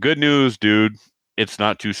I'm like, good news, dude. It's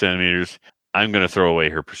not 2 centimeters. I'm going to throw away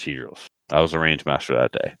her procedurals. I was a range master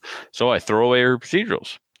that day. So I throw away her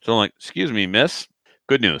procedurals. So I'm like, excuse me, miss.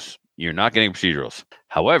 Good news. You're not getting procedurals.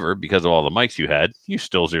 However, because of all the mics you had, you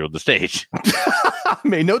still zeroed the stage.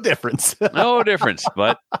 Made no difference. No difference,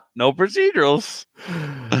 but no procedurals.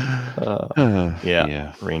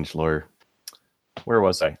 Yeah. Range lawyer. Where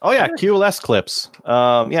was I? Oh yeah, QLS clips.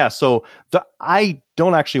 So I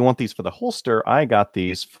don't actually want these for the holster. I got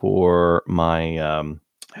these for my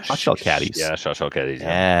shot shell caddies. Yeah, shot shell caddies.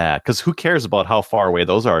 Yeah, because who cares about how far away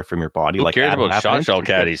those are from your body? Who cares about shot shell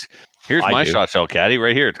caddies? Here's my shot shell caddy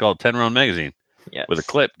right here. It's called 10-round magazine. Yes. With a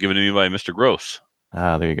clip given to me by Mr. Gross.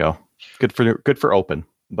 There you go. Good for open,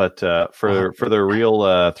 but for the real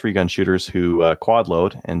 3-gun shooters who quad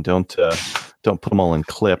load and don't put them all in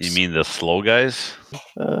clips. You mean the slow guys?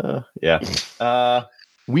 Yeah.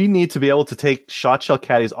 We need to be able to take shot shell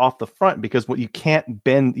caddies off the front because what you can't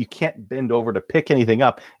bend over to pick anything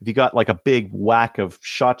up if you got like a big whack of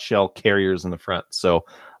shot shell carriers in the front. So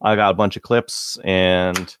I got a bunch of clips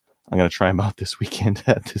and I'm going to try them out this weekend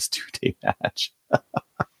at this 2-day match.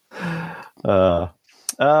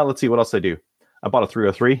 Let's see what else I do. I bought a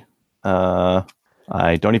 303.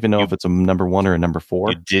 I don't even know if it's a number 1 or a number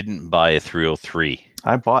 4. You didn't buy a 303.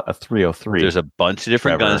 I bought a 303. There's a bunch of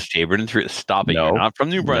different guns chambered in 3. Stop it. You're not from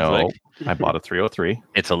New Brunswick. No, I bought a 303.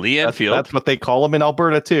 It's a Lee Enfield. That's what they call them in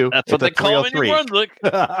Alberta, too. That's what they call them in New Brunswick.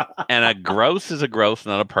 And a grouse is a grouse,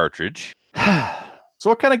 not a partridge. So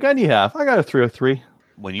what kind of gun do you have? I got a 303.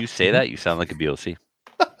 When you say that, you sound like a BOC.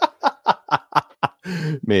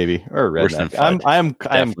 Maybe. Or a redneck. I am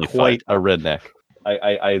quite a redneck.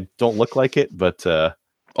 I don't look like it, but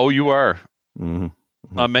oh, you are.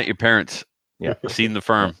 Mm-hmm. I met your parents. Yeah. Seen the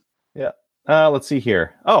firm. Yeah. Let's see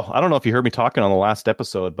here. Oh, I don't know if you heard me talking on the last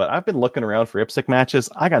episode, but I've been looking around for IPSC matches.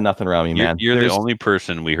 I got nothing around me, man. You're the only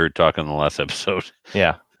person we heard talking on the last episode.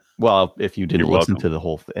 Yeah. Well, if you didn't listen to the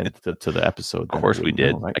whole to the episode, of course we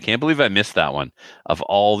did. Right? I can't believe I missed that one. Of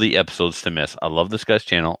all the episodes to miss, I love this guy's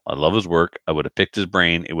channel. I love his work. I would have picked his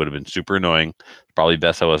brain. It would have been super annoying. Probably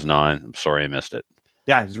best I wasn't on. I'm sorry I missed it.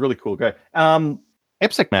 Yeah, he's a really cool guy.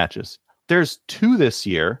 IPSC matches. There's 2 this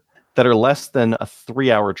year that are less than a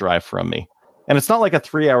 3-hour drive from me, and it's not like a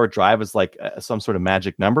 3-hour drive is like some sort of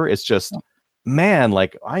magic number. It's just, man,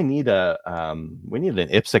 like I need we need an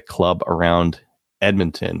IPSC club around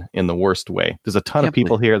Edmonton in the worst way. There's a ton of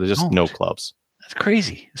people here. There's just no clubs. That's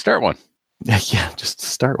crazy. Start one. Yeah, just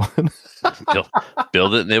start one.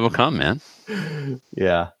 build it and they will come, man.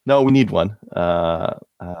 Yeah. No, we need one.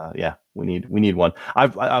 Yeah, we need one.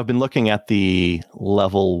 I've been looking at the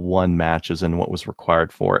level 1 matches and what was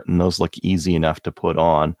required for it, and those look easy enough to put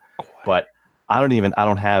on. But I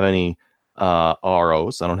don't have any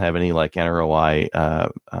ROs. I don't have any like NROI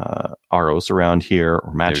ROs around here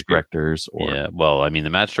or match directors. Or well, I mean the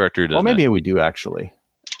match director does. Well, maybe we do actually.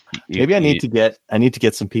 Maybe I need to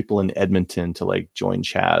get some people in Edmonton to like join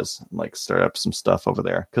Chaz and like start up some stuff over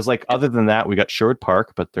there. Because like other than that, we got Sherwood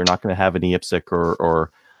Park, but they're not going to have any IPSC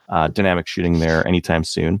or dynamic shooting there anytime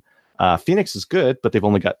soon. Phoenix is good, but they've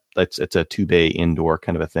only got it's a 2-bay indoor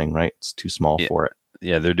kind of a thing, right? It's too small for it.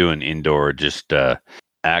 Yeah, they're doing indoor just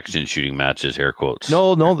action shooting matches, air quotes.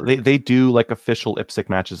 No, they do like official IPSC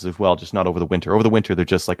matches as well, just not over the winter. Over the winter, they're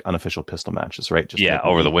just like unofficial pistol matches, right? Just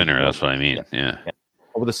over the winter. That's what I mean. Yeah.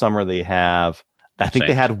 Over the summer, they have. I think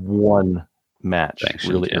they had 1 match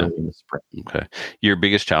early in the spring. Okay, your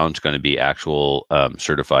biggest challenge is going to be actual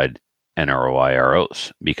certified NROI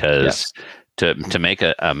ROs because to make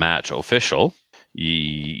a match official,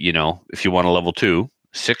 you know, if you want a level 2,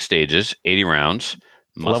 6 stages, 80 rounds.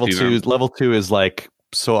 Level 2 is like.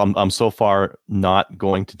 So I'm so far not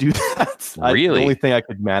going to do that. Really? The only thing I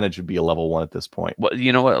could manage would be a level 1 at this point. Well,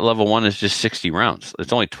 you know what? Level 1 is just 60 rounds.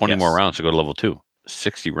 It's only 20 more rounds to go to level 2.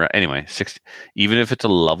 60 anyway, 60. Even if it's a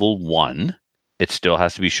level 1, it still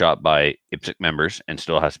has to be shot by IPSC members and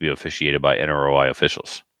still has to be officiated by NROI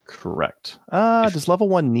officials. Correct. Does level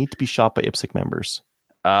 1 need to be shot by IPSC members?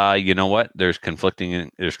 You know what? There's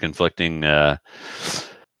conflicting. The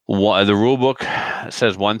rule book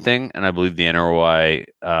says one thing, and I believe the NROI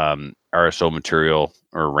RSO material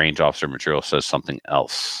or range officer material says something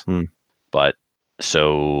else. But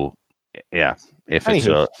so, yeah, if it's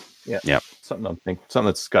something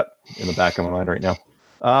that's got in the back of my mind right now.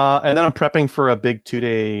 And then I'm prepping for a big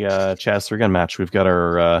 2-day Chaz 3-gun match. We've got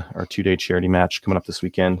our 2-day charity match coming up this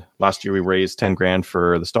weekend. Last year we raised $10,000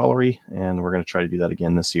 for the Stollery, and we're going to try to do that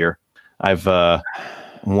again this year. I've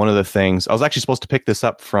one of the things I was actually supposed to pick this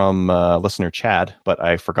up from listener Chad, but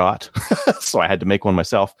I forgot, so I had to make one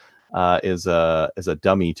myself. Is a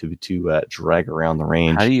dummy to drag around the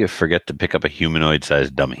range. How do you forget to pick up a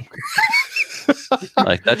humanoid-sized dummy?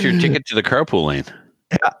 Like that's your ticket to the carpool lane.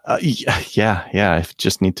 Yeah. I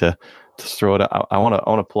just need to throw it. I want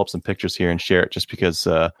to pull up some pictures here and share it, just because.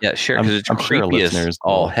 Share because it's creepy as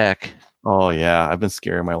all heck. Oh yeah, I've been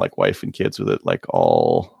scaring my wife and kids with it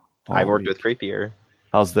all. I've worked with creepier.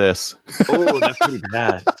 How's this? Oh, that's pretty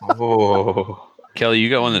bad. Oh, Kelly, you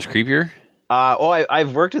got one that's creepier?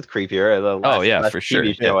 I've worked with creepier. The last for TV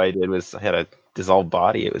sure. show I did I had a dissolved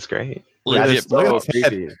body. It was great. Legit.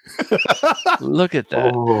 Creepy. Look at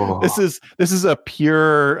that. Oh. This is a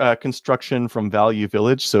pure construction from Value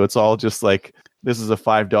Village, so it's all just like, this is a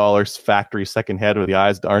 $5 factory second head where the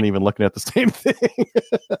eyes aren't even looking at the same thing.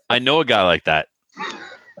 I know a guy like that.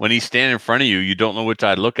 When he's standing in front of you, you don't know which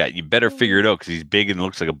eye to look at. You better figure it out because he's big and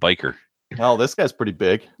looks like a biker. Well, this guy's pretty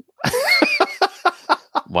big.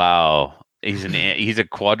 Wow. He's a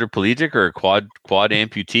quadriplegic or a quad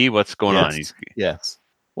amputee? What's going on? Yes.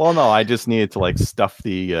 Well, no, I just needed to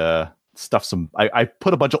stuff some. I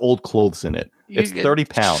put a bunch of old clothes in it. It's 30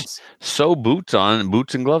 pounds. Sew boots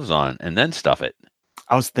and gloves on, and then stuff it.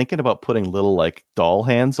 I was thinking about putting little doll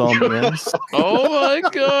hands on the ends. Oh my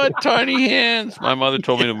god, tiny hands! My mother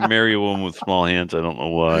told me to marry a woman with small hands. I don't know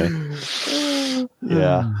why.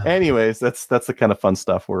 Yeah. Anyways, that's the kind of fun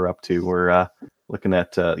stuff we're up to. We're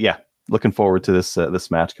looking forward to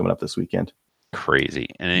this match coming up this weekend. Crazy.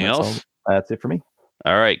 Anything else? That's it for me.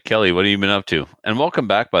 All right, Kelly, what have you been up to? And welcome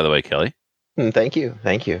back, by the way, Kelly. Thank you.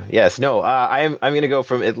 Yes, no, I'm going to go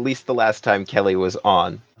from at least the last time Kelly was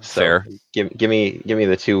on. So fair. Give me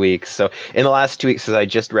the 2 weeks. So in the last 2 weeks, I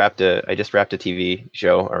just wrapped a TV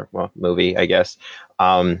show, or movie, I guess,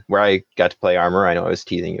 where I got to play Armor. I know I was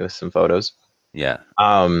teasing you with some photos. Yeah.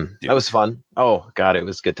 That was fun. Oh God, it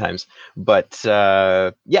was good times. But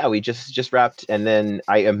we just wrapped, and then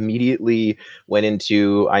I immediately went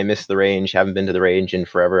into, I missed the range, haven't been to the range in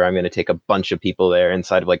forever. I'm going to take a bunch of people there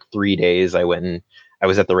inside of 3 days. I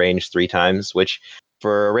was at the range 3 times, which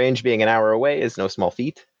for a range being an hour away is no small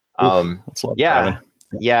feat. That's a lot of driving.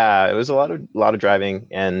 Yeah, it was a lot of driving,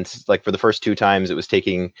 and for the first 2 times, it was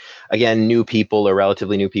taking, again, new people or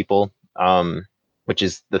relatively new people. Which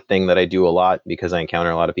is the thing that I do a lot, because I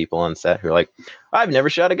encounter a lot of people on set who are like, I've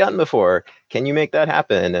never shot a gun before. Can you make that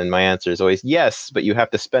happen? And my answer is always yes, but you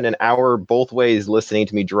have to spend an hour both ways listening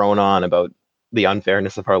to me drone on about the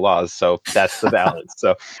unfairness of our laws. So that's the balance.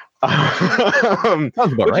 So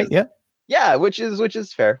sounds about right. Yeah. Yeah, which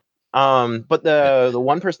is fair. But the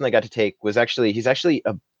one person I got to take was he's actually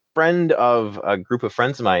a friend of a group of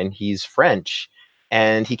friends of mine. He's French,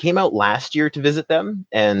 and he came out last year to visit them,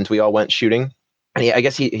 and we all went shooting. And I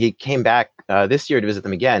guess he came back this year to visit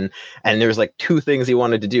them again, and there was 2 things he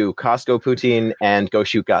wanted to do: Costco poutine and go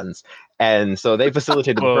shoot guns. And so they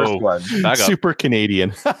facilitated the first one. Super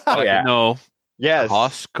Canadian. Oh yeah. No. Yes.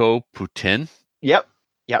 Costco poutine. Yep.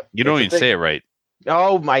 You don't even say it right.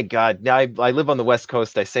 Oh my God! Now I live on the West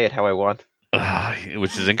Coast. I say it how I want.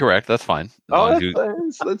 Which is incorrect. That's fine. We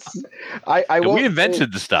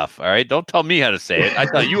invented the stuff. All right. Don't tell me how to say it. I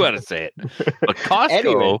tell you how to say it. But Costco.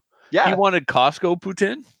 Anyway. Yeah. You wanted Costco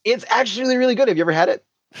poutine? It's actually really good. Have you ever had it?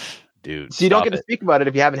 Dude. So you don't get to speak about it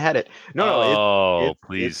if you haven't had it. No.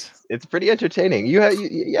 Please. It's pretty entertaining.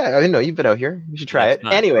 I know you've been out here. You should try it.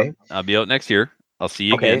 Anyway. I'll be out next year. I'll see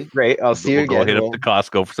you again. Okay, great. I'll see you again. Go hit up the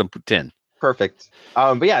Costco for some poutine. Perfect.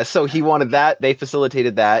 But yeah, so he wanted that. They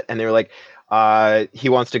facilitated that, and they were like, he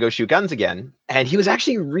wants to go shoot guns again. And he was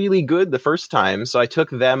actually really good the first time. So I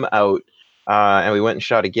took them out, and we went and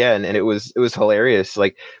shot again, and it was hilarious.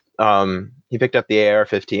 He picked up the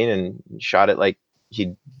AR-15 and shot it like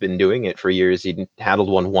he'd been doing it for years. He'd handled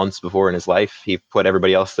one once before in his life. He put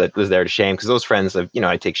everybody else that was there to shame, because those friends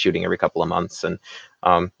I take shooting every couple of months, and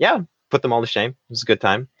put them all to shame. It was a good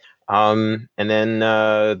time. And then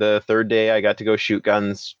the third day I got to go shoot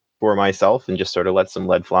guns for myself and just sort of let some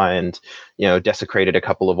lead fly, and desecrated a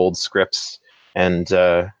couple of old scripts, and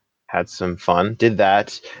had some fun. Did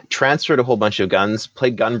that, transferred a whole bunch of guns,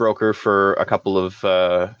 played gun broker for a couple of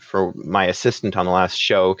for my assistant on the last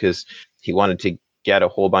show, because he wanted to get a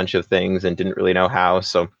whole bunch of things and didn't really know how.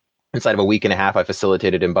 So inside of a week and a half, I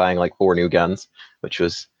facilitated him buying 4 new guns, which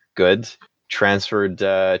was good. Transferred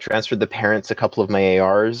the parents a couple of my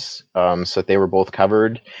ARs, so that they were both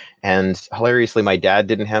covered. And hilariously, my dad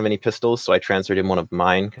didn't have any pistols, so I transferred him one of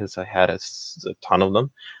mine because I had a ton of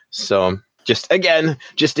them. So just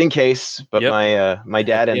in case. But my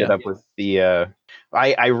dad ended up with the.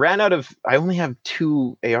 I ran out of. I only have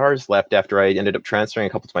 2 ARs left after I ended up transferring a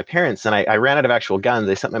couple to my parents, and I ran out of actual guns.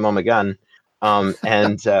 I sent my mom a gun. I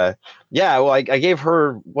gave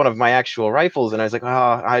her one of my actual rifles, and I was like,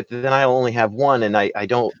 then I only have one, and I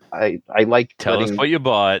like. Tell us what you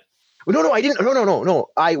bought. No, I didn't. No.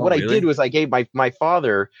 I did was I gave my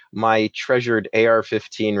father my treasured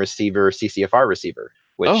AR-15 receiver, CCFR receiver,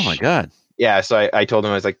 Which, oh my God. Yeah, so I told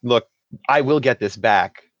him, I was like, look, I will get this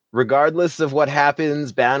back. Regardless of what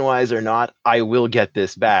happens, ban-wise or not, I will get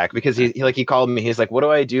this back. Because he called me, he's like, what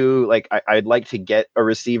do I do? Like, I'd like to get a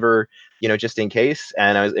receiver, just in case.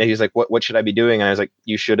 And he was like, what should I be doing? And I was like,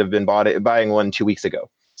 you should have been buying one 2 weeks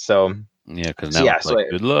ago. So yeah, because now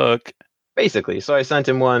good luck. Basically, so I sent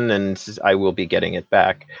him one, and I will be getting it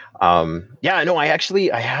back. Yeah, no, I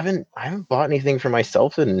haven't bought anything for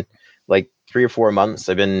myself in like 3 or 4 months.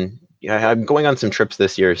 I'm going on some trips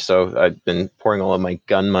this year, so I've been pouring all of my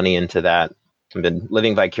gun money into that. I've been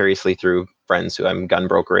living vicariously through friends who I'm gun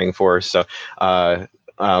brokering for. So I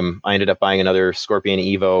ended up buying another Scorpion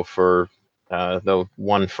Evo for the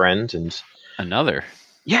one friend, and another,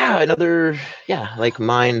 like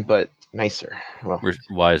mine, but nicer. Well,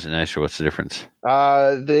 why is it nicer? What's the difference?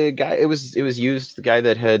 The guy, it was used. The guy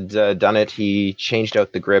that had done it, he changed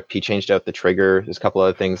out the grip, he changed out the trigger. There's a couple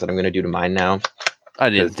other things that I'm going to do to mine now. I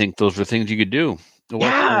didn't think those were things you could do. Do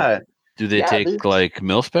they take like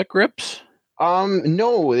mil-spec grips?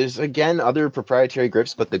 No, there's again other proprietary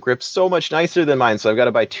grips, but the grip's so much nicer than mine, so I've got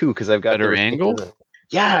to buy two because I've got better angle.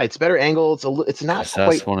 Yeah, it's better angle. It's not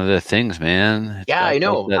quite. That's one of the things, man. Yeah, I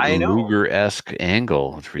know. That Luger-esque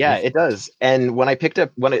angle. Yeah, it does. And when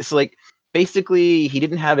it's like, basically, he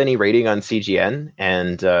didn't have any rating on CGN,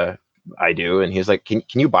 and I do, and he was like, "Can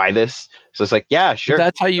you buy this?" So it's like, "Yeah, sure." But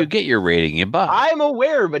that's how you get your rating. You buy. I'm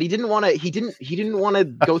aware, but he didn't want to. He didn't want to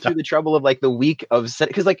go through the trouble of like the week of set,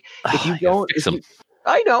 because like if you don't.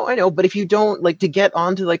 I know, but if you don't like to get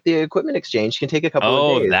onto like the equipment exchange, can take a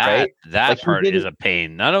couple of days. Right? That like, part is a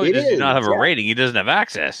pain. Not only does he not have a rating, he doesn't have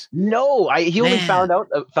access. No, he only found out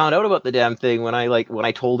about the damn thing when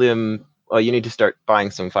I told him, "Oh, you need to start buying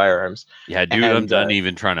some firearms." Yeah, dude, I'm done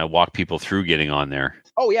even trying to walk people through getting on there.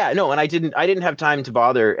 Oh yeah, no, and I didn't have time to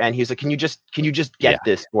bother. And he was like, "Can you just get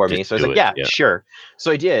this for me?" So I was like, "Yeah, sure."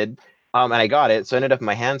 So I did, and I got it. So I ended up in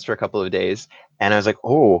my hands for a couple of days. And I was like,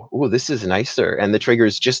 oh, this is nicer. And the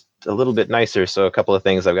trigger's just a little bit nicer. So a couple of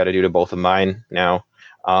things I've got to do to both of mine now.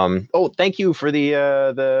 Thank you for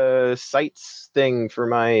the sights thing for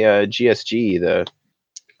my GSG,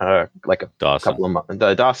 like a Dawson. Couple of months.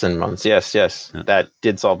 The Dawson months. Yes. Yeah. That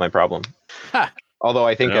did solve my problem. Although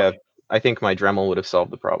I think my Dremel would have solved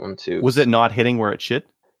the problem too. Was it not hitting where it should?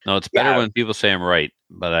 No, it's better when people say I'm right,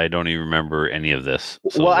 but I don't even remember any of this.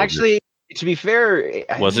 So well, actually, to be fair,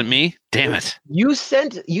 wasn't me. Damn it! You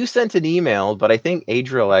sent an email, but I think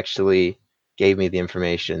Adriel actually gave me the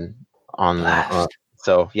information on that.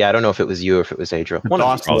 So yeah, I don't know if it was you or if it was Adriel. The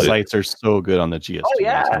Dawson sights are so good on the GSG. Oh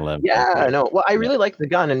yeah, I know. Well, I really like the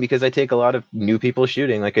gun, and because I take a lot of new people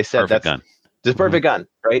shooting, like I said, perfect gun. It's a perfect gun,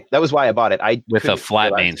 right? That was why I bought it. With a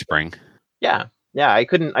flat mainspring. Yeah. I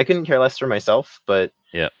couldn't care less for myself, but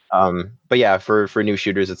yeah. But yeah, for new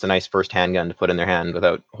shooters, it's a nice first handgun to put in their hand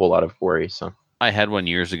without a whole lot of worry. So I had one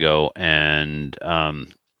years ago, and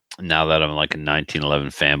now that I'm like a 1911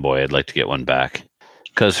 fanboy, I'd like to get one back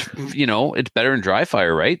because it's better in dry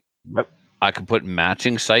fire, right? Yep. I can put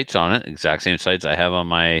matching sights on it, exact same sights I have on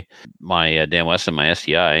my Dan Wesson, my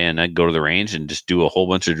STI, and I'd go to the range and just do a whole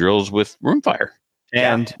bunch of drills with room fire.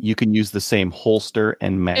 And you can use the same holster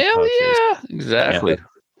and mag pouches. Yeah, exactly.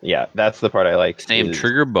 Yeah, that's the part I like. Same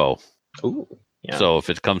trigger bow. Ooh. Yeah. So if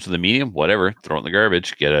it comes to the medium, whatever, throw it in the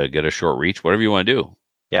garbage, get a short reach, whatever you want to do.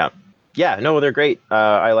 Yeah. Yeah, no, they're great.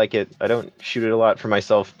 I like it. I don't shoot it a lot for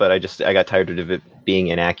myself, but I got tired of it being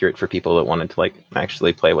inaccurate for people that wanted to like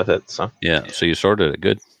actually play with it. So yeah, so you sorted it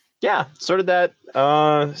good. Yeah, sorted that.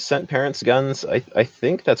 Sent parents guns. I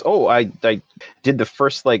think that's. Oh, I did the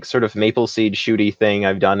first like sort of maple seed shooty thing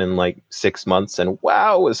I've done in like 6 months, and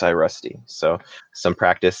wow, was I rusty. So some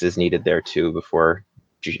practice is needed there too before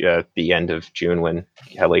the end of June when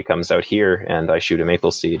Kelly comes out here and I shoot a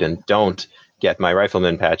maple seed and don't get my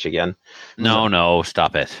rifleman patch again. No,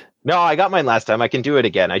 stop it. No, I got mine last time. I can do it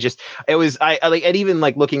again. I like, and even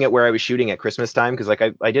like looking at where I was shooting at Christmas time, because like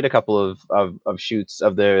I did a couple of shoots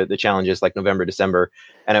of the challenges like November, December,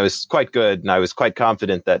 and I was quite good, and I was quite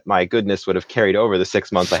confident that my goodness would have carried over the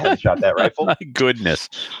 6 months I hadn't shot that rifle. My goodness,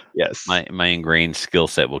 yes, my ingrained skill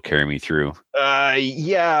set will carry me through.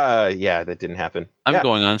 Yeah, that didn't happen. I'm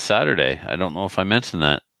going on Saturday. I don't know if I mentioned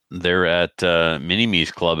that. They're at Mini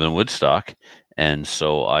Me's Club in Woodstock. And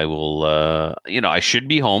so I will, I should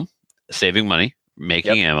be home saving money,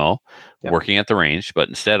 making ammo, working at the range. But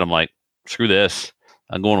instead, I'm like, screw this.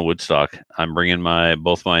 I'm going to Woodstock. I'm bringing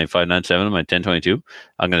both my 5.97 and my 10.22.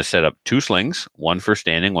 I'm going to set up 2 slings, one for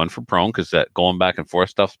standing, one for prone, because that going back and forth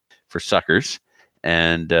stuff for suckers.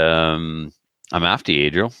 And I'm after you,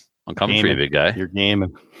 Adriel. I'm coming for you, big guy. You're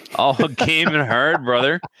gaming. Oh, gaming hard,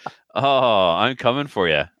 brother. Oh, I'm coming for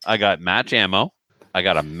you. I got match ammo. I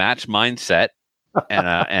got a match mindset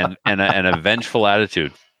and a vengeful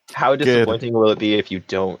attitude. How disappointing will it be if you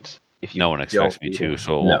don't? If you no one expects me to,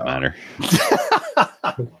 so it won't matter.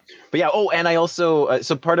 But yeah. Oh, and I also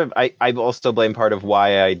I've also blamed part of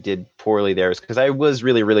why I did poorly there is because I was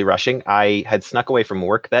really, really rushing. I had snuck away from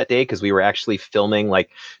work that day because we were actually filming like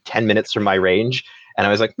 10 minutes from my range, and I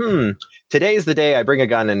was like, today's the day I bring a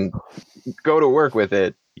gun and go to work with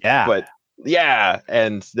it. Yeah. But yeah,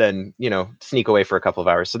 and then sneak away for a couple of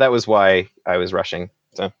hours. So that was why I was rushing.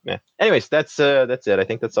 So yeah. Anyways, that's it. I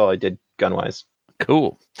think that's all I did gun wise.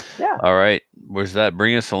 Cool. Yeah. All right. Where's that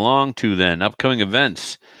bring us along to then? Upcoming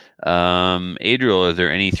events. Adriel, are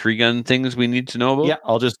there any 3-gun things we need to know about? Yeah,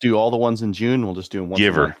 I'll just do all the ones in June. We'll just do them once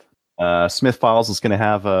a month. Smith Files is going to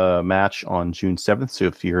have a match on June 7th. So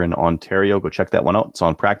if you're in Ontario, go check that one out. It's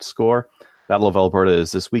on Practice Score. Battle of Alberta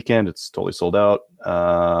is this weekend. It's totally sold out.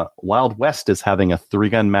 Wild West is having a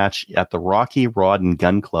 3-gun match at the Rocky Rod and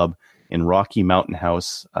Gun Club in Rocky Mountain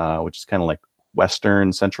House, which is kind of like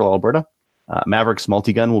Western Central Alberta. Mavericks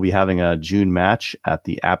Multigun will be having a June match at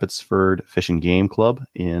the Abbotsford Fish and Game Club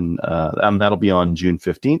that'll be on June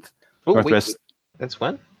 15th. Oh, wait, that's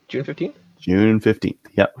when? June 15th? June 15th,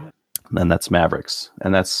 yep. And then that's Mavericks.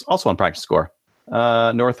 And that's also on Practice Score.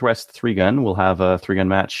 Northwest 3-Gun will have a 3-gun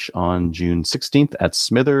match on June 16th at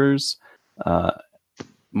Smithers.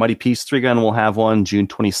 Muddy Peace 3-Gun will have one June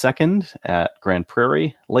 22nd at Grand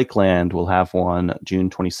Prairie. Lakeland will have one June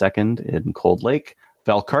 22nd in Cold Lake.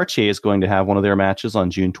 Valcartier is going to have one of their matches on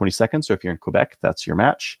June 22nd. So if you're in Quebec, that's your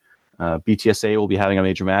match. BTSA will be having a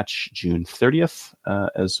major match June 30th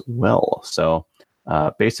as well. So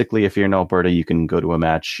basically, if you're in Alberta, you can go to a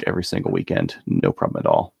match every single weekend. No problem at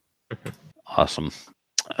all. Awesome.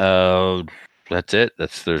 That's it.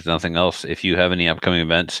 There's nothing else. If you have any upcoming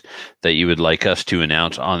events that you would like us to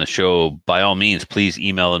announce on the show, by all means, please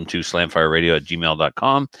email them to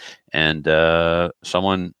slamfireradio@gmail.com, and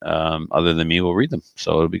someone other than me will read them.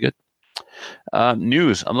 So it'll be good.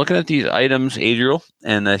 News. I'm looking at these items, Adriel,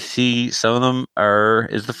 and I see some of them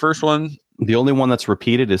is the first one. The only one that's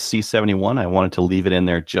repeated is C71. I wanted to leave it in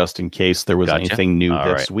there just in case there was anything new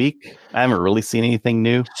this week. I haven't really seen anything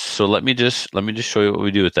new. So let me just show you what we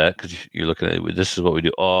do with that, because you're looking at it. This is what we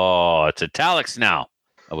do. Oh, it's italics now.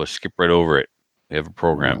 I will skip right over it. We have a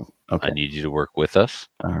program. Okay. I need you to work with us,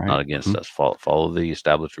 not against us. Follow the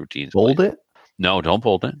established routines. Bold it? No, don't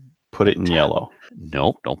bold it. Put it in yellow.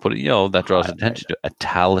 Nope, don't put it in yellow. That draws attention to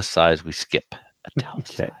italicize. We skip.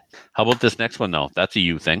 Italicize. Okay. How about this next one, though? That's a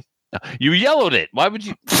you thing. You yellowed it. Why would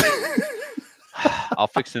you? I'll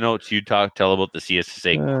fix the notes. You tell about the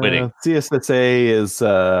CSSA quitting. CSSA is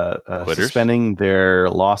suspending their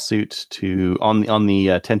lawsuit on the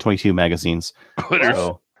 1022 magazines. Quitters.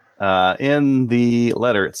 So, in the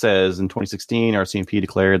letter, it says in 2016, RCMP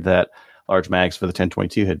declared that large mags for the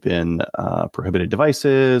 1022 had been prohibited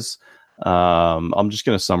devices. I'm just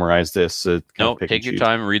going to summarize this. No, take your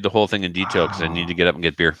time and read the whole thing in detail, because I need to get up and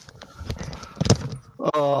get beer.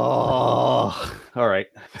 Oh, all right.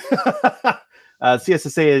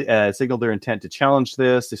 CSSA signaled their intent to challenge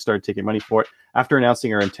this. They started taking money for it. After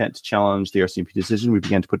announcing our intent to challenge the RCMP decision, we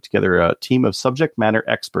began to put together a team of subject matter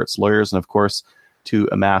experts, lawyers, and of course, to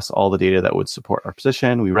amass all the data that would support our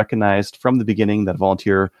position. We recognized from the beginning that a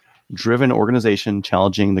volunteer-driven organization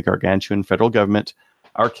challenging the gargantuan federal government,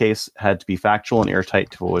 our case had to be factual and airtight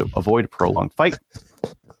to avoid a prolonged fight.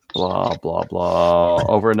 Blah, blah, blah.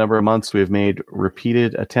 Over a number of months, we have made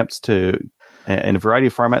repeated attempts in a variety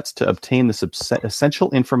of formats to obtain this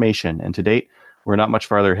essential information. And to date, we're not much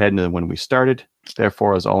farther ahead than when we started.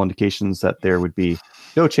 Therefore, as all indications that there would be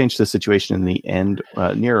no change to the situation in the end,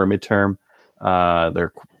 near or midterm,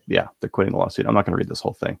 they're quitting the lawsuit. I'm not going to read this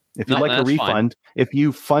whole thing. If you'd like a refund, if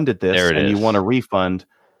you funded this and you want a refund,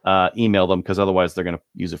 email them, because otherwise they're going to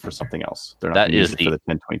use it for something else. They're not going to use it for the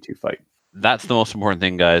 1022 fight. That's the most important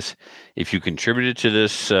thing, guys. If you contributed to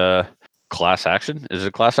this class action, is it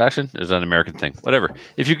a class action? Is that an American thing? Whatever.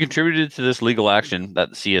 If you contributed to this legal action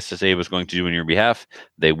that the CSSA was going to do on your behalf,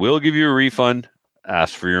 they will give you a refund,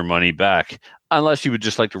 ask for your money back, unless you would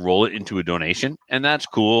just like to roll it into a donation. And that's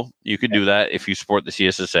cool. You could do that if you support the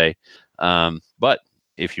CSSA. But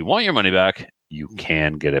if you want your money back, you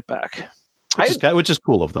can get it back. Which is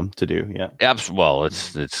cool of them to do, yeah. Well,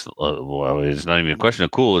 it's not even a question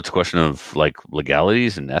of cool. It's a question of like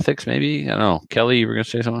legalities and ethics, maybe. I don't know. Kelly, you were going to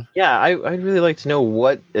say something? Yeah, I'd really like to know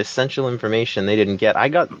what essential information they didn't get. I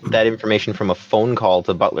got that information from a phone call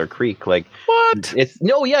to Butler Creek. Like, what?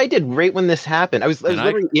 I did right when this happened. I was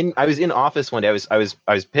in office one day. I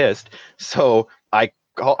was pissed, so I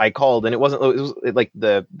called, and it was like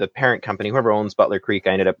the parent company, whoever owns Butler Creek. I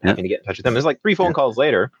ended up having to get in touch with them. It was like 3 phone calls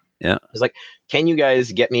later. Yeah. It's like, can you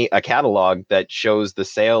guys get me a catalog that shows the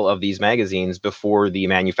sale of these magazines before the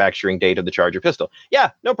manufacturing date of the Charger pistol?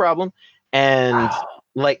 Yeah, no problem. And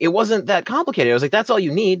like, it wasn't that complicated. I was like, that's all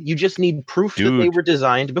you need. You just need proof that they were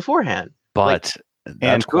designed beforehand. But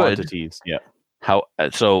and quantities. Yeah.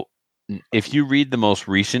 So if you read the most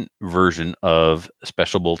recent version of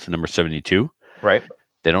Special Bulletin number 72, right,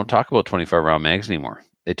 they don't talk about 25 round mags anymore.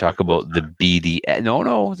 They talk about the BD.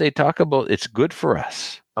 No, they talk about it's good for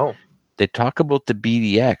us. Oh, they talk about the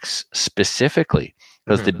BDX specifically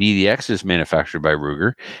because the BDX is manufactured by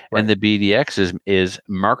Ruger, and the BDX is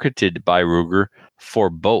marketed by Ruger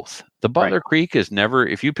for both. The Butler Creek is never.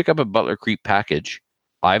 If you pick up a Butler Creek package,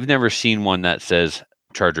 I've never seen one that says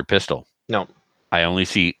Charger pistol. No, I only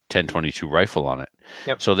see 1022 rifle on it.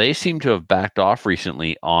 Yep. So they seem to have backed off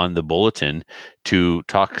recently on the bulletin to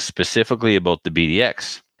talk specifically about the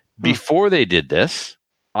BDX. Before they did this,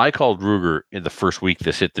 I called Ruger in the first week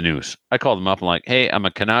this hit the news. I called them up and like, hey, I'm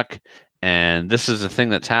a Canuck, and this is a thing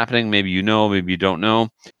that's happening. Maybe you know, maybe you don't know.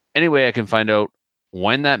 Anyway, I can find out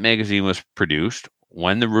when that magazine was produced,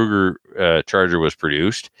 when the Ruger Charger was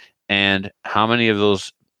produced, and how many of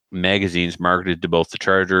those magazines marketed to both the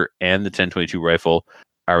Charger and the 1022 rifle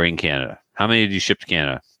are in Canada. How many did you ship to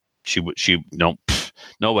Canada?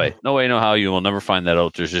 No way, no how. You will never find that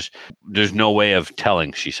out. There's no way of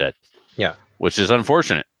telling, she said. Yeah, which is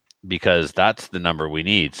unfortunate because that's the number we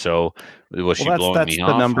need. So was she blowing me off? That's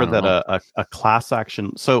the number that a class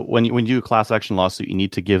action. So when you do a class action lawsuit, you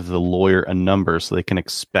need to give the lawyer a number so they can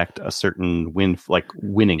expect a certain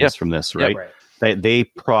winnings from this, right? They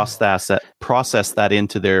process that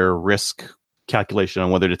into their risk calculation on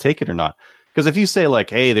whether to take it or not. Because if you say like,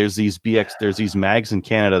 hey, there's these mags in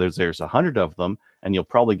Canada, there's 100 of them, and you'll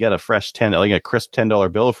probably get a fresh a crisp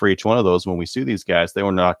 $10 bill for each one of those when we sue these guys, they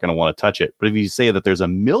were not going to want to touch it. But if you say that there's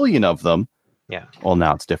 1 million of them, well,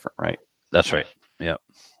 now it's different, right? That's right. Yeah.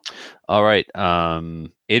 All right.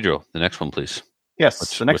 Adriel, the next one, please.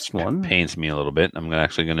 Yes, the next one pains me a little bit. I'm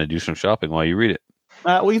actually going to do some shopping while you read it.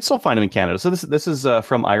 Well, you'd still find them in Canada. So this is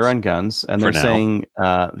from Iron Guns, and they're saying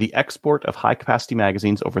the export of high-capacity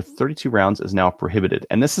magazines over 32 rounds is now prohibited.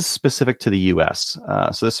 And this is specific to the U.S.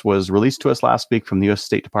 So this was released to us last week from the U.S.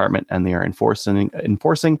 State Department, and they are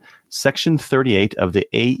enforcing Section 38 of the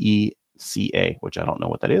AECA, which I don't know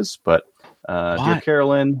what that is. But dear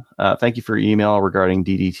Carolyn, thank you for your email regarding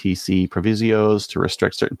DDTC provisos to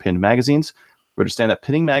restrict certain pinned magazines. We understand that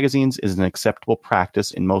pinning magazines is an acceptable practice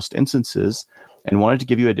in most instances, and wanted to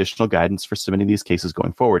give you additional guidance for submitting these cases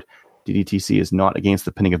going forward. DDTC is not against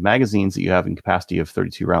the pinning of magazines that you have in capacity of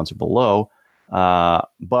 32 rounds or below,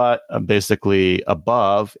 but basically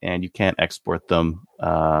above, and you can't export them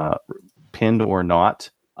pinned or not,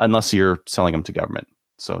 unless you're selling them to government,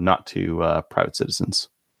 so not to private citizens.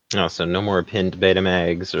 Oh, so no more pinned beta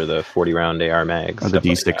mags or the 40-round AR mags. Or the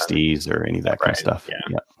D60s or any of that kind of stuff.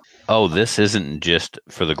 Yeah. Oh, this isn't just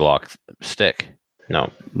for the Glock stick.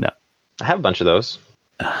 No. I have a bunch of those.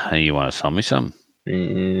 You want to sell me some?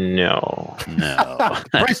 No.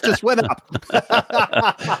 Price just went up.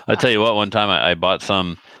 I'll tell you what, one time I bought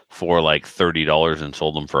some for like $30 and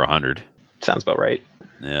sold them for $100. Sounds about right.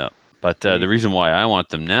 Yeah. But the reason why I want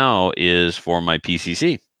them now is for my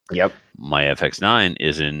PCC. Yep. My FX9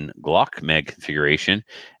 is in Glock mag configuration.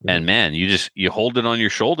 And man, you hold it on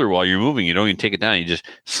your shoulder while you're moving. You don't even take it down. You just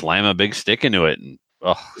slam a big stick into it. And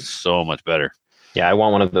so much better. Yeah, I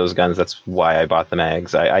want one of those guns. That's why I bought the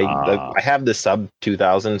mags. I have the sub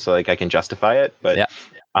 2000, so like I can justify it. But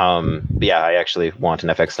I actually want an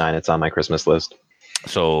FX9. It's on my Christmas list.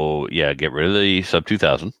 So yeah, get rid of the sub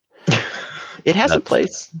 2000. It has a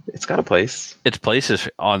place. It's got a place. Its place is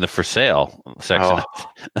on the for sale section.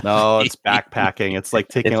 No, it's backpacking. It's like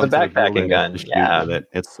taking a backpacking gun. Yeah, with it.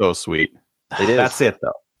 It's so sweet. It is. That's it,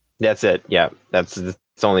 though. That's it. Yeah, that's its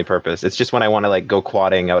only purpose. It's just when I want to like go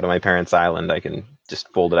quadding out of my parents' island, I can just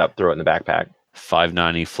fold it up, throw it in the backpack.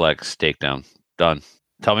 590 flex takedown. Done.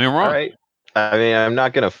 Tell me I'm wrong. All right. I mean, I'm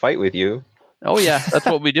not going to fight with you. Oh yeah, that's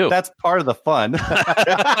what we do. That's part of the fun. How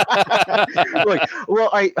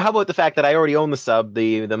about the fact that I already own the sub?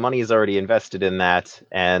 The money is already invested in that,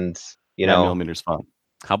 and 9mm's fun.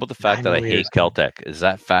 How about the fact that I hate Keltec? Is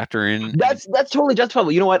that factor in? That's totally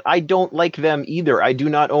justifiable. You know what? I don't like them either. I do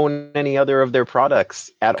not own any other of their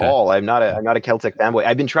products at all. I'm not a Keltec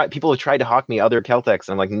fanboy. People have tried to hawk me other Keltecs,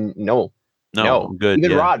 and I'm like, no. No, I'm good.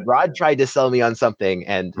 Even yeah. Rod tried to sell me on something,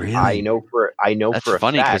 and Really? I know for That's a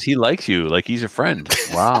funny fact. because he likes you, like he's a friend.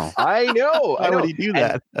 Wow. I know. Why would he do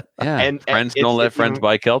that? Yeah, friends don't let friends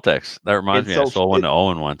buy Celtics. That reminds me, I sold one to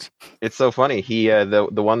Owen once. It's so funny. He the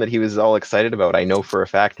one that he was all excited about, I know for a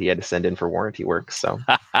fact he had to send in for warranty work. So,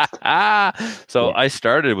 I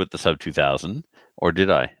started with the Sub 2000, or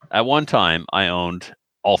did I? At one time, I owned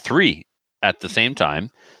all three at the same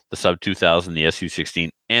time: the Sub 2000, the SU16,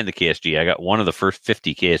 and the KSG. I got one of the first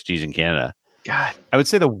 50 KSGs in Canada. God, I would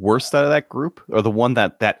say the worst out of that group, or the one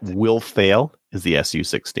that will fail, is the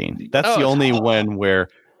SU16. That's the only one where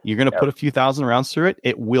you're going to put a few thousand rounds through it.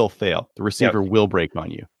 It will fail. The receiver will break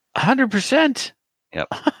on you. 100%. Yep.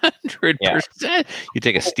 100%. You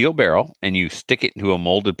take a steel barrel and you stick it into a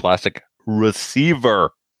molded plastic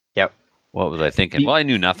receiver. Yep. What was I thinking? Well, I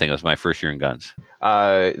knew nothing. It was my first year in guns.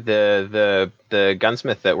 The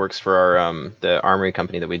gunsmith that works for our the armory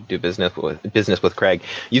company that we do business with, Craig.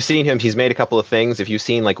 You've seen him. He's made a couple of things. If you've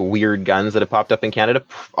seen like weird guns that have popped up in Canada,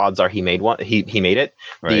 odds are he made one. He made it.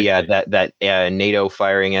 Right. That NATO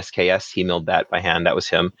firing SKS. He milled that by hand. That was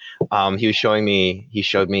him. He showed me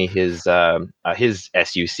his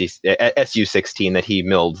SU16 that he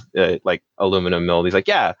milled, like aluminum milled. He's like,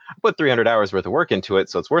 yeah, I put 300 hours worth of work into it,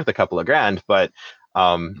 so it's worth a couple of grand, but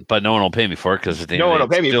no one will pay me for it because no one will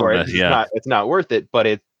pay me for it. It's not worth it, but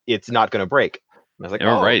it's not going to break. I was like,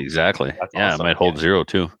 right, exactly. Yeah, awesome. It might hold zero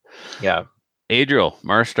too. Yeah. Adriel,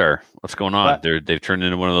 Marstar, what's going on? They've turned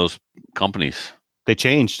into one of those companies. They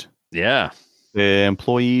changed. Yeah. The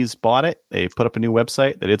employees bought it. They put up a new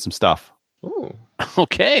website. They did some stuff. Ooh.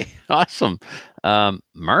 Okay. Awesome.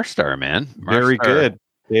 Marstar, man. Very good.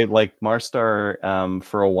 They like Marstar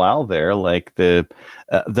for a while there, like the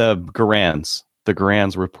Garands. The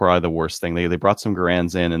Garands were probably the worst thing. They brought some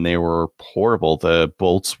Garands in and they were horrible. The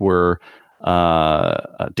bolts were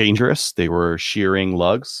dangerous. They were shearing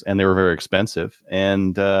lugs and they were very expensive.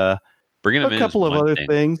 And bringing them a couple of other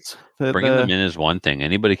things. Bringing them in is one thing.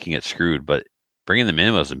 Anybody can get screwed, but bringing them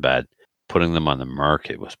in wasn't bad. Putting them on the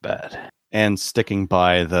market was bad. And sticking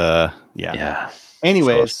by the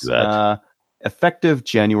Anyways, effective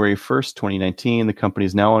January 1st, 2019, the company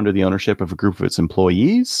is now under the ownership of a group of its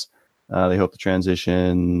employees. They hope the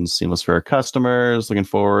transition seamless for our customers. Looking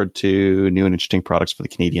forward to new and interesting products for the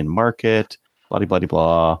Canadian market. Blah, blah,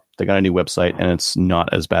 blah. They got a new website, and it's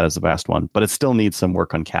not as bad as the last one, but it still needs some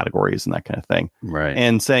work on categories and that kind of thing. Right.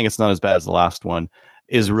 And saying it's not as bad as the last one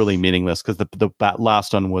is really meaningless because the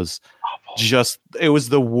last one was it was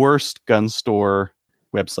the worst gun store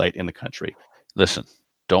website in the country. Listen.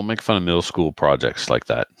 Don't make fun of middle school projects like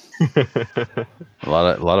that. a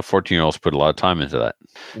lot of 14-year-olds put a lot of time into that.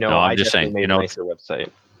 No, I'm just saying. Made a nicer website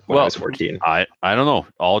when I was 14. I don't know.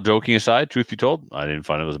 All joking aside, truth be told, I didn't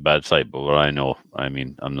find it was a bad site. But what I know, I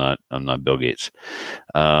mean, I'm not Bill Gates.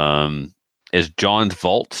 Is John's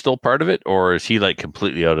Vault still part of it, or is he like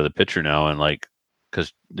completely out of the picture now? And like,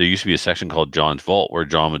 because there used to be a section called John's Vault where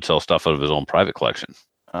John would sell stuff out of his own private collection.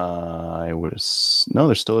 No,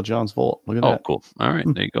 there's still a John's Vault. Look at that. Oh, cool. All right,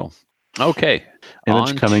 there you go. Okay.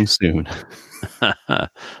 Image coming soon.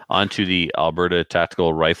 On to the Alberta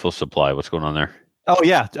Tactical Rifle Supply. What's going on there? Oh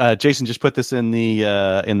yeah, Jason just put this in the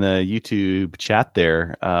YouTube chat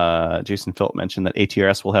there. Jason Philp mentioned that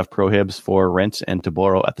ATRS will have prohibs for rent and to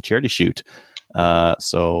borrow at the charity shoot.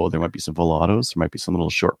 So there might be some full autos, there might be some little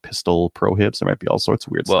short pistol prohibs, there might be all sorts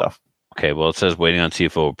of weird stuff. Okay, well, it says waiting on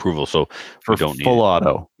CFO approval, so for full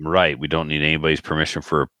auto, right? We don't need anybody's permission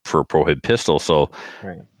for a prohib pistol. So,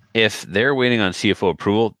 if they're waiting on CFO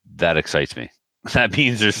approval, that excites me. That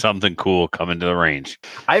means there's something cool coming to the range.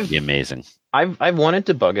 It'd be amazing. I've wanted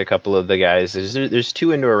to bug a couple of the guys. There's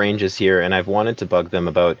two indoor ranges here, and I've wanted to bug them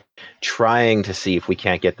about trying to see if we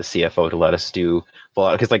can't get the CFO to let us do full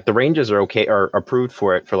auto, because like the ranges are approved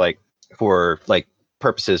for it for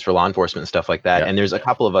purposes for law enforcement and stuff like that. Yeah. And there's a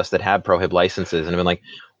couple of us that have prohib licenses, and I've been like,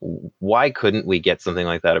 why couldn't we get something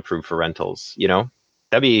like that approved for rentals? You know,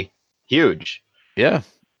 that'd be huge. Yeah.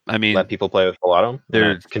 I mean, let people play with full auto.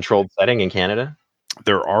 There's controlled setting in Canada.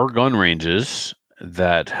 There are gun ranges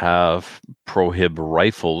that have prohib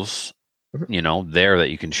rifles, you know, there that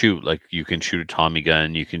you can shoot. Like you can shoot a Tommy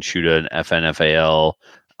gun, you can shoot an FNFAL.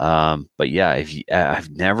 But yeah, I've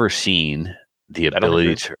never seen the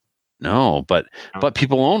ability to. No, but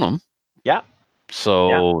people own them. Yeah.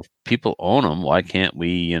 So if people own them, why can't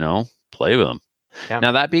we, play with them? Yeah.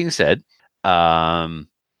 Now, that being said,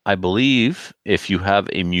 I believe if you have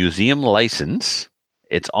a museum license,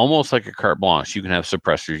 it's almost like a carte blanche. You can have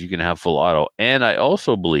suppressors, you can have full auto. And I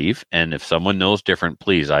also believe, and if someone knows different,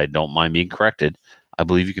 please, I don't mind being corrected, I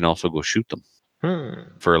believe you can also go shoot them.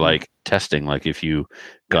 for like testing. Like if you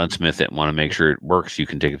gunsmith it and want to make sure it works, you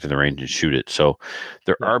can take it to the range and shoot it. So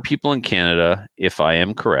there are people in Canada, if I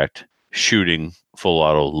am correct, shooting full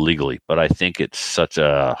auto legally, but I think it's such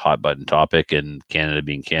a hot button topic, and Canada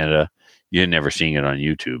being Canada, you're never seeing it on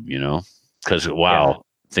YouTube, because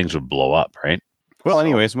things would blow up, right? Well,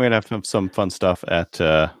 anyways, we might have some fun stuff at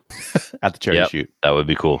the charity shoot. That would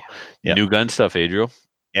be cool. Yep. New gun stuff, Adriel.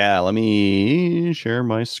 Yeah, let me share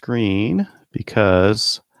my screen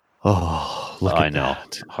because look at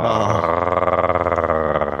that.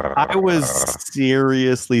 I was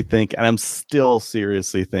seriously thinking, and I'm still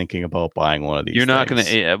seriously thinking about buying one of these. You're not going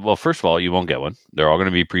to. Well, first of all, you won't get one. They're all going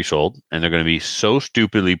to be pre-sold, and they're going to be so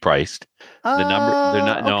stupidly priced. The number, they're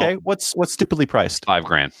not. Okay, no, what's stupidly priced?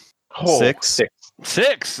 $5,000. Oh,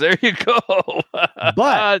 Six. There you go.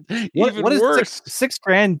 But even what is worse.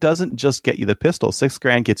 $6,000 doesn't just get you the pistol.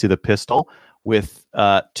 $6,000 gets you the pistol with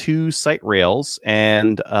 2 sight rails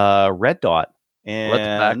and red dot.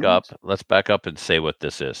 And Let's back up and say what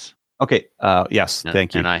this is. Okay. Yes.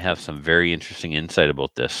 Thank you. And I have some very interesting insight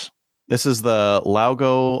about this. This is the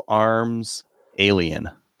Laugo Arms Alien.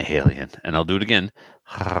 And I'll do it again.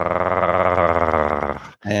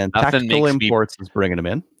 And Tactical Imports is bringing them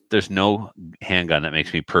in. There's no handgun that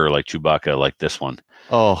makes me purr like Chewbacca like this one.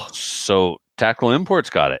 Oh, so Tactical Imports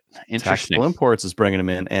got it. Interesting. Tactical Imports is bringing them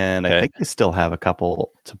in, and I think they still have a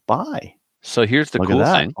couple to buy. So here's the cool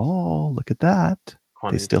thing. Oh, look at that!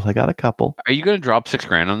 They still got a couple. Are you going to drop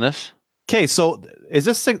 $6,000 on this? Okay, so this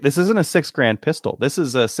isn't a $6,000 pistol. This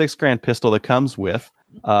is a $6,000 pistol that comes with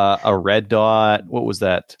a red dot. What was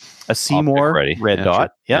that? A Seymour red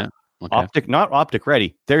dot. Sure. Yeah. Okay. Not optic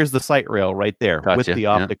ready. There's the sight rail right there with the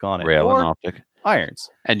optic on it. Rail and optic. Irons.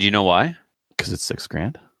 And do you know why? Because it's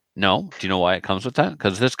 $6,000. No. Do you know why it comes with that?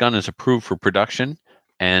 Because this gun is approved for production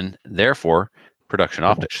and therefore production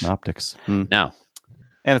optics. Now.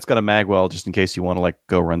 And it's got a magwell just in case you want to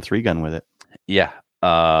go run 3-gun with it. Yeah.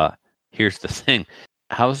 Here's the thing.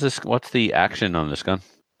 What's the action on this gun?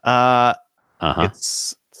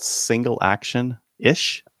 It's single action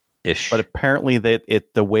ish. But apparently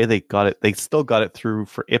the way they got it, they still got it through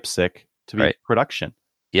for IPSC to be production.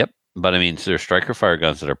 Yep. But I mean, so there's striker fire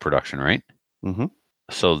guns that are production, right? Mm-hmm.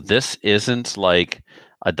 So this isn't like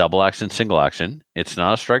a double action, single action. It's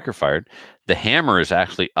not a striker fired. The hammer is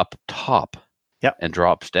actually up top and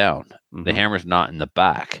drops down. Mm-hmm. The hammer's not in the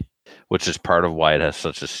back, which is part of why it has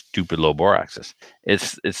such a stupid low bore axis.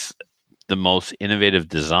 It's the most innovative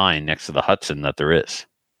design next to the Hudson that there is.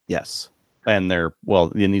 Yes. And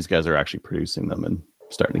and these guys are actually producing them and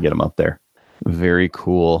starting to get them up there. Very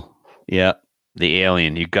cool. Yeah. The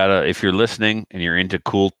Alien. You gotta, if you're listening and you're into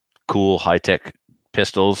cool high-tech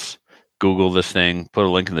pistols, Google this thing, put a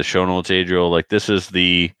link in the show notes, Adriel. This is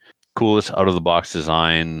the coolest out-of-the-box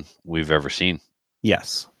design we've ever seen.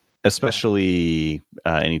 Yes. Especially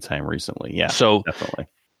anytime recently. Yeah, so definitely.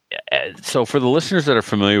 So for the listeners that are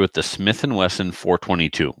familiar with the Smith & Wesson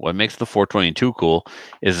 422, what makes the 422 cool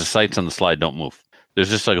is the sights on the slide don't move. There's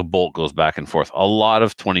just like a bolt goes back and forth. A lot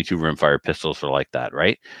of 22 rimfire pistols are like that,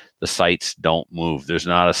 right? The sights don't move. There's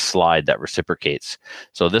not a slide that reciprocates.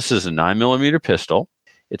 So this is a 9mm pistol.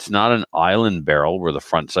 It's not an island barrel where the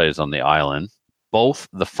front sight is on the island. Both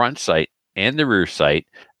the front sight and the rear sight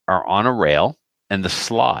are on a rail, and the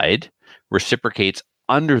slide reciprocates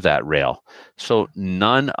under that rail. So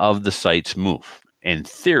none of the sights move. In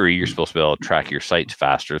theory, you're supposed to be able to track your sights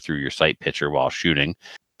faster through your sight pitcher while shooting.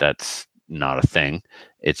 That's not a thing.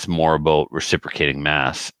 It's more about reciprocating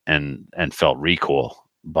mass and felt recoil.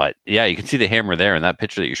 But yeah, you can see the hammer there in that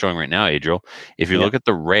picture that you're showing right now, Adriel. If you look at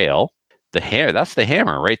the rail, that's the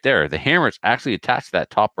hammer right there. The hammer is actually attached to that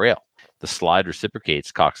top rail. The slide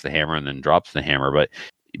reciprocates, cocks the hammer, and then drops the hammer. But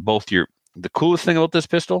the coolest thing about this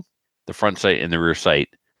pistol, the front sight and the rear sight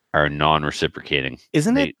are non-reciprocating.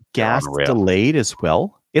 Isn't it gas delayed as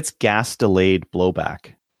well? It's gas delayed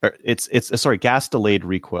blowback. It's gas delayed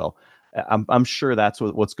recoil. I'm sure that's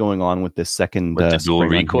what's going on with this second the dual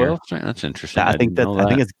recoil. That's interesting. I think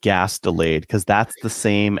it's gas delayed because that's the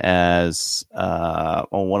same as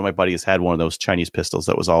one of my buddies had one of those Chinese pistols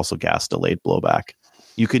that was also gas delayed blowback.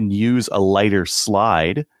 You can use a lighter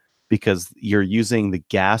slide because you're using the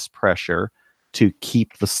gas pressure to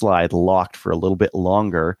keep the slide locked for a little bit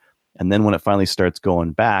longer. And then when it finally starts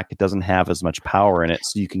going back, it doesn't have as much power in it.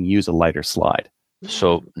 So you can use a lighter slide.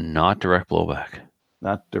 So not direct blowback.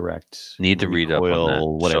 Not direct. Need to read up on that.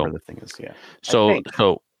 Whatever the thing is. Yeah. So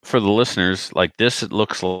for the listeners, this, it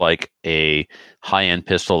looks like a high-end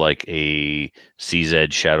pistol, like a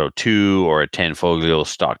CZ Shadow 2 or a Tanfoglio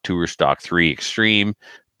Stock 2 or Stock 3 Extreme,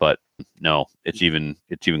 but No, it's even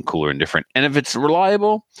cooler and different. And if it's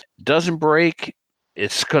reliable, doesn't break,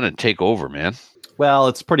 it's gonna take over, man. Well,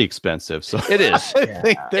 it's pretty expensive, so it is.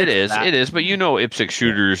 It is. But IPSC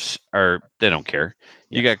shooters they don't care.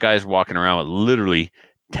 You got guys walking around with literally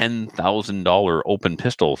 $10,000 open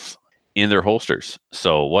pistols in their holsters.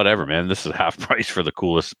 So whatever, man. This is half price for the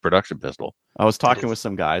coolest production pistol. I was talking with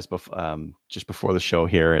some guys just before the show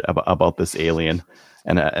here about this Alien,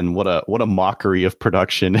 and what a mockery of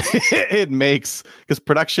production it makes. Because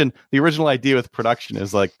production, the original idea with production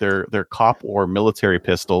is like they're cop or military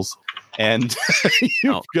pistols, and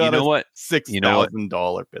you've got a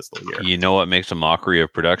 $6,000 pistol here. You know what makes a mockery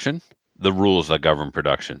of production? The rules that govern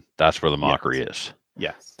production. That's where the mockery is.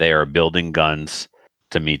 Yes, they are building guns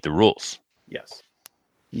to meet the rules. Yes.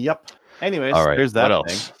 Yep. Anyways, all right. There's that.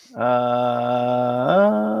 What thing.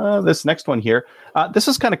 This next one here. This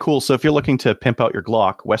is kind of cool. So if you're looking to pimp out your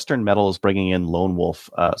Glock, Western Metal is bringing in Lone Wolf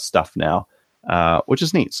stuff now, which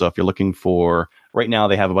is neat. So if you're looking for, right now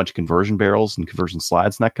they have a bunch of conversion barrels and conversion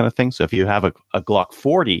slides and that kind of thing. So if you have a Glock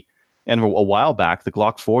 40, and a while back the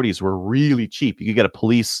Glock 40s were really cheap. You could get a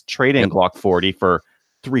police trade-in Glock 40 for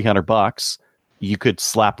 $300. You could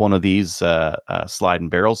slap one of these slide and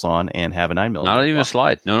barrels on and have a 9mm. Not even a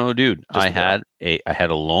slide. No, dude. I had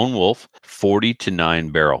a Lone Wolf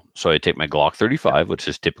 40-9 barrel. So I take my Glock 35, which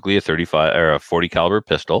is typically a 35 or a 40 caliber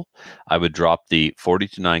pistol. I would drop the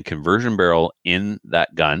 40-9 conversion barrel in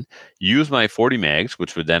that gun, use my 40 mags,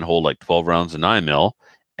 which would then hold like 12 rounds of 9mm,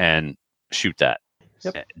 and shoot that.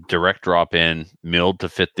 Yep. Direct drop in, milled to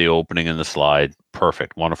fit the opening in the slide.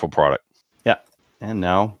 Perfect. Wonderful product. Yeah. And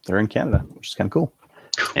now they're in Canada, which is kind of cool.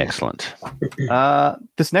 Excellent.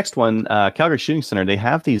 This next one, Calgary Shooting Center, they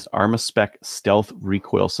have these Armaspec stealth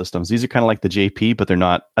recoil systems. These are kind of like the JP, but they're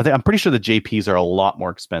not. I'm pretty sure the JPs are a lot more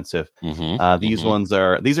expensive. These ones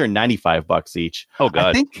are $95 each. Oh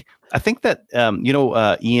God. I think that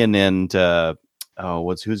Ian and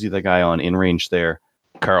who's the other guy on In Range there?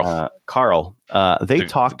 Carl. They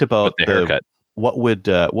talked about the haircut. What would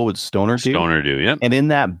Stoner do? Stoner do, yeah. And in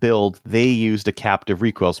that build, they used a captive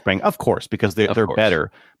recoil spring, of course, because they're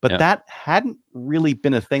better. But that hadn't really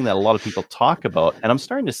been a thing that a lot of people talk about, and I'm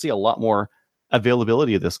starting to see a lot more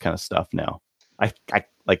availability of this kind of stuff now. I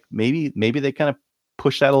like maybe they kind of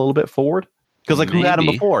push that a little bit forward, because who had them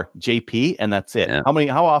before? JP, and that's it. Yeah.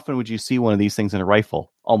 How often would you see one of these things in a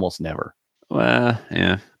rifle? Almost never. Well,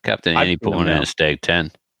 yeah. Captain Andy put one in a Stag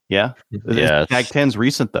 10. Yeah, yeah. Stag 10's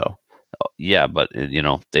recent though. Yeah, but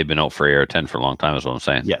they've been out for AR-10 for a long time, is what I'm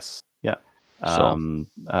saying. Yes, yeah.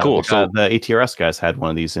 Cool. So the ATRS guys had one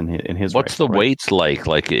of these in his. What's rifle, the weights like?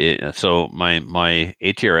 So my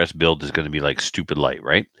ATRS build is going to be like stupid light,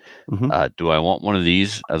 right? Do I want one of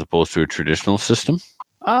these as opposed to a traditional system?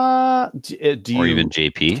 Do you even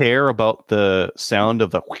JP care about the sound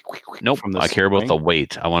of the? Nope. I care about the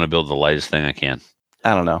weight. I want to build the lightest thing I can.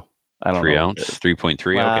 I don't know. 3 ounce, 3.3.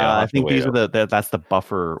 Okay, I think these are that's the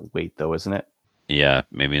buffer weight, though, isn't it? Yeah,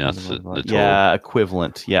 maybe that's the total. Yeah,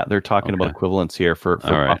 equivalent. Yeah, they're talking about equivalents here for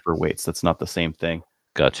buffer weights. That's not the same thing.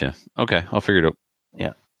 Gotcha. Okay, I'll figure it out.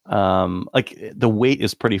 Yeah. The weight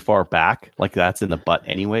is pretty far back. Like that's in the butt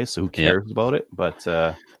anyway, so who cares about it? But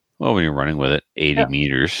well, when you're running with it 80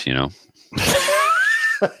 meters,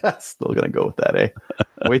 Still gonna go with that, eh?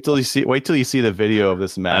 Wait till you see the video of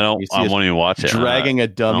this match. I won't even watch it. Dragging a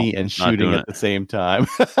dummy and shooting at the same time.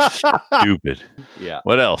 Stupid. Yeah.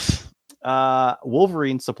 What else?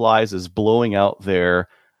 Wolverine Supplies is blowing out their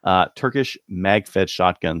Turkish mag-fed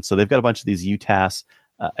shotgun. So they've got a bunch of these UTAS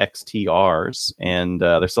XTRs, and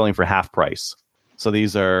they're selling for half price. So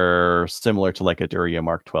these are similar to like a Daria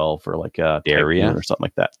Mark 12 or like a Daria or something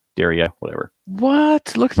like that. Daria, whatever.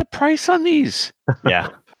 What? Look at the price on these. Yeah.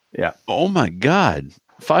 Oh my God.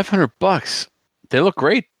 $500. They look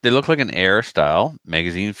great. They look like an air style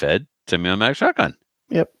magazine fed semi-automatic shotgun.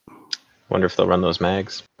 Yep. Wonder if they'll run those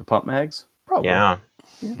mags. The pump mags? Probably. Yeah.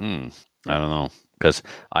 I don't know. Because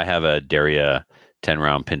I have a Daria 10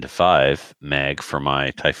 round Pinta 5 mag for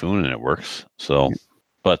my Typhoon and it works. So,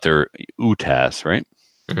 but they're UTAS, right?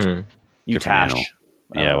 UTAS.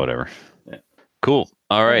 Yeah, whatever. Yeah. Cool.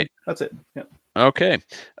 All right. That's it. Yeah. Okay.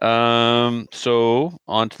 So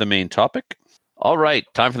on to the main topic. All right.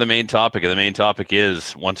 Time for the main topic. And the main topic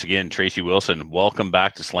is, once again, Tracy Wilson. Welcome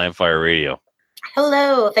back to Slamfire Radio.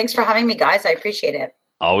 Hello. Thanks for having me, guys. I appreciate it.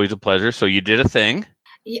 Always a pleasure. So you did a thing.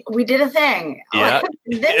 We did a thing. Yeah.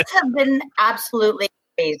 This has been absolutely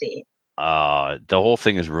crazy. The whole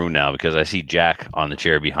thing is ruined now because I see Jack on the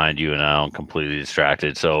chair behind you and now I'm completely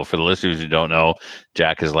distracted. So for the listeners who don't know,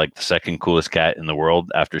 Jack is like the second coolest cat in the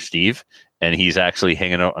world after Steve. and he's actually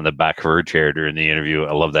hanging out on the back of her chair during the interview.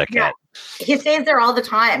 I love that cat. He stays there all the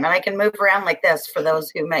time, and I can move around like this for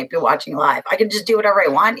those who might be watching live. I can just do whatever I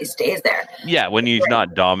want. He stays there. Yeah, when he's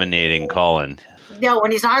not dominating Colin. No,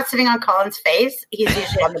 when he's not sitting on Colin's face, he's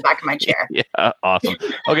usually on the back of my chair. Yeah, awesome.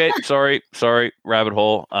 Okay, sorry, rabbit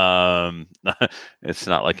hole. It's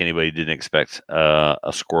not like anybody didn't expect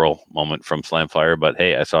a squirrel moment from Slamfire, but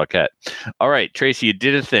hey, I saw a cat. All right, Tracy, you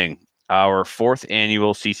did a thing. Our 4th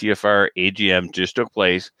annual CCFR AGM just took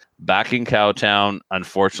place back in Cowtown.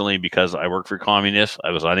 Unfortunately, because I work for communists,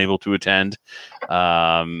 I was unable to attend.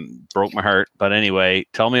 Broke my heart. But anyway,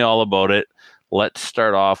 tell me all about it. Let's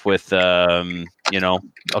start off with,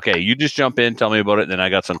 okay, you just jump in, tell me about it, and then I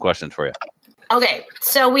got some questions for you. Okay,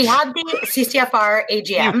 so we had the CCFR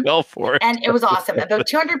AGM. You fell for it. And it was awesome. About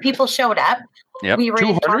 200 people showed up. Yep. We were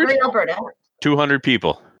in Calgary, Alberta. 200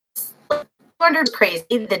 people. 200 crazy.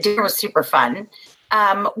 The dinner was super fun.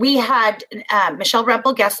 We had Michelle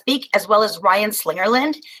Rempel guest speak, as well as Ryan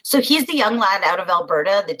Slingerland. So he's the young lad out of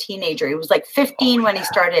Alberta, the teenager. He was like 15 when he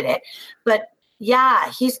started it. But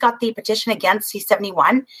yeah, he's got the petition against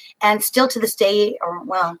C71, and still to this day,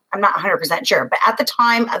 I'm not 100% sure, but at the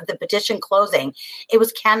time of the petition closing, it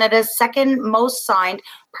was Canada's second most signed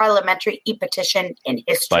parliamentary e-petition in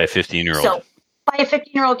history. By a 15-year-old. So, by a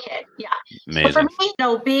 15-year-old kid, yeah. Amazing. So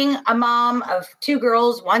for me, being a mom of 2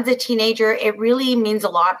 girls, one's a teenager, it really means a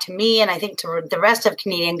lot to me, and I think to the rest of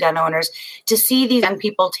Canadian gun owners, to see these young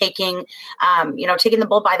people taking the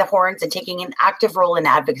bull by the horns and taking an active role in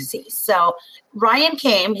advocacy. So Ryan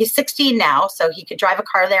came, he's 16 now, so he could drive a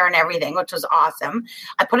car there and everything, which was awesome.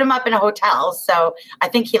 I put him up in a hotel, so I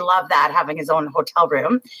think he loved that, having his own hotel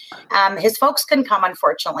room. His folks couldn't come,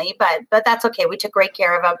 unfortunately, but that's okay. We took great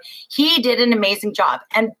care of him. He did an amazing job.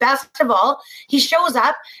 And best of all, he shows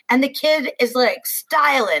up and the kid is like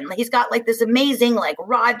styling. He's got like this amazing like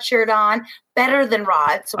Rod shirt on, better than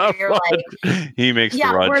Rod. So you're like, he makes the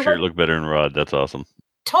Rod shirt look better than Rod. That's awesome.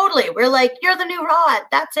 Totally. We're like, you're the new Rod.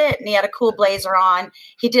 That's it. And he had a cool blazer on.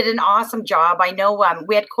 He did an awesome job. I know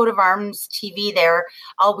we had Coat of Arms TV there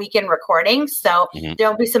all weekend recording. So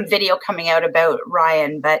there'll be some video coming out about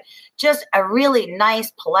Ryan, but just a really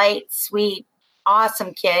nice, polite, sweet,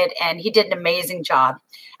 awesome kid. And he did an amazing job.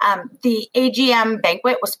 The AGM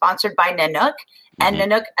banquet was sponsored by Nanook. And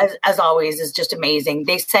Nanook, as always, is just amazing.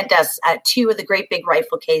 They sent us 2 of the great big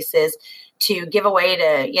rifle cases to give away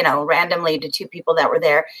to, randomly to 2 people that were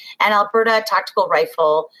there. And Alberta Tactical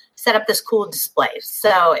Rifle set up this cool display.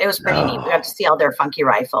 So it was pretty neat. We got to see all their funky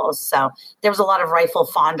rifles. So there was a lot of rifle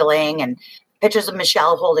fondling and pictures of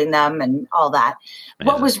Michelle holding them and all that.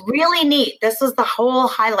 Amazing. What was really neat, this was the whole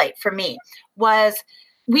highlight for me, was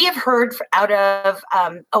we have heard out of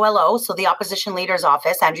OLO, so the opposition leader's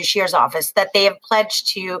office, Andrew Scheer's office, that they have pledged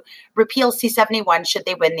to repeal C71 should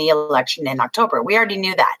they win the election in October. We already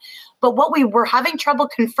knew that. But what we were having trouble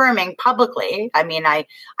confirming publicly, I mean, I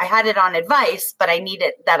had it on advice, but I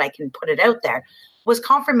needed that I can put it out there, was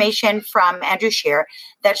confirmation from Andrew Scheer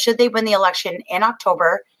that should they win the election in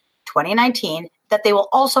October 2019, that they will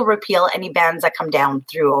also repeal any bans that come down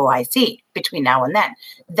through OIC between now and then.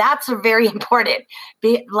 That's very important.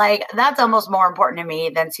 That's almost more important to me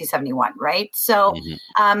than C71, right? So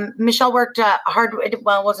Michelle worked hard.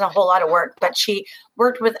 Well, it wasn't a whole lot of work, but she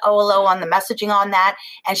worked with OLO on the messaging on that,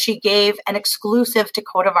 and she gave an exclusive to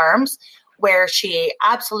Coat of Arms where she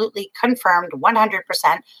absolutely confirmed 100%,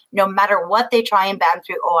 no matter what they try and ban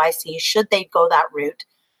through OIC, should they go that route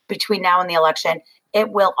between now and the election, it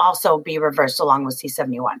will also be reversed along with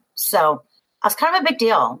C71. So that's kind of a big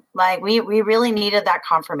deal. Like we really needed that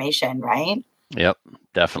confirmation, right? Yep,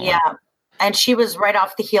 definitely. Yeah. And she was right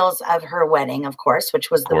off the heels of her wedding, of course, which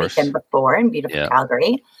was the weekend before in beautiful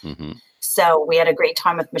Calgary. So we had a great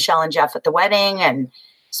time with Michelle and Jeff at the wedding and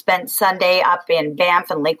spent Sunday up in Banff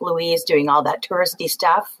and Lake Louise doing all that touristy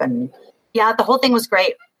stuff. And yeah, the whole thing was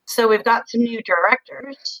great. So we've got some new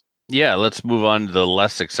directors. Yeah, let's move on to the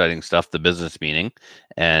less exciting stuff, the business meeting,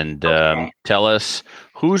 and tell us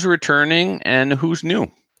who's returning and who's new.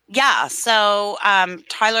 Yeah, so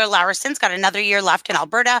Tyler Larison's got another year left in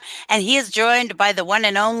Alberta, and he is joined by the one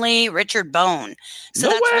and only Richard Bone. So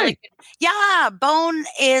no that's way. Really good. Yeah, Bone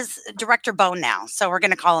is Director Bone now, so we're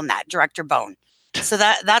going to call him that, Director Bone. So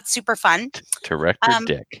that's super fun. Director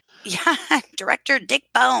Dick. Yeah, Director Dick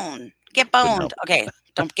Bone. Get boned. Okay.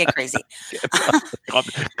 Don't get crazy.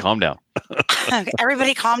 Calm down.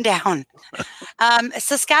 Everybody calm down.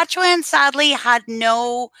 Saskatchewan, sadly, had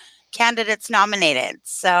no candidates nominated.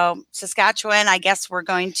 So Saskatchewan, I guess we're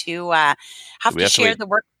going to have to share the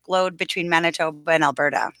workload between Manitoba and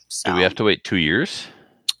Alberta. So. Do we have to wait 2 years?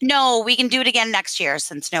 No, we can do it again next year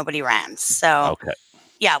since nobody ran. So okay.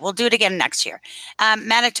 Yeah, we'll do it again next year.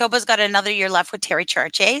 Manitoba's got another year left with Terry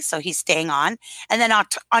Chartier, so he's staying on. And then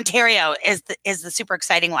Ontario is the super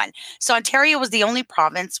exciting one. So Ontario was the only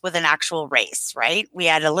province with an actual race, right? We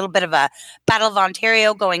had a little bit of a Battle of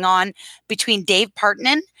Ontario going on between Dave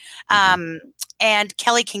Partanen and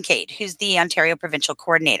Kelly Kincaid, who's the Ontario provincial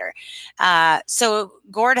coordinator. So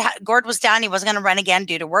Gord was down. He wasn't going to run again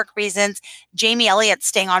due to work reasons. Jamie Elliott's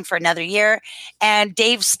staying on for another year. And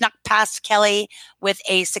Dave snuck past Kelly with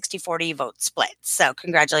a 60-40 vote split. So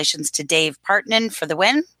congratulations to Dave Partanen for the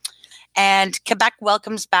win. And Quebec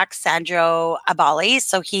welcomes back Sandro Abali.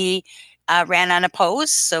 So he ran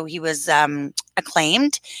unopposed, so he was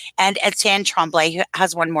acclaimed. And Etienne Tremblay, who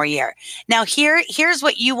has one more year. Now, here's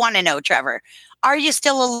what you want to know, Trevor. Are you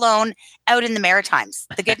still alone out in the Maritimes?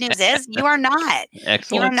 The good news is you are not.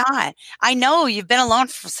 Excellent. You are not. I know you've been alone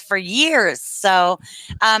for years. So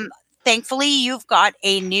thankfully, you've got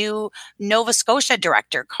a new Nova Scotia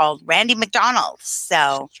director called Randy McDonald.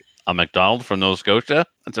 So a McDonald from Nova Scotia?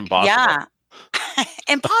 That's impossible. Yeah.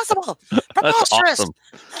 Impossible. That's awesome.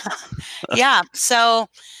 Yeah. So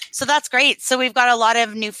that's great. So we've got a lot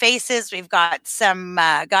of new faces. We've got some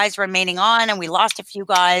guys remaining on, and we lost a few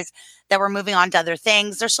guys that were moving on to other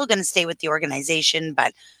things. They're still going to stay with the organization,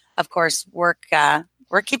 but of course, work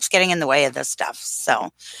keeps getting in the way of this stuff.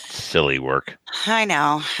 So silly work. I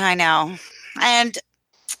know. And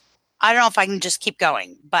I don't know if I can just keep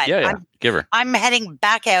going, but yeah. Give her. I'm heading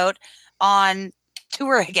back out on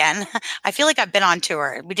tour again. I feel like I've been on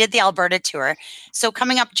tour. We did the Alberta tour. So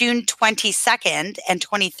coming up June 22nd and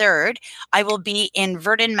 23rd, I will be in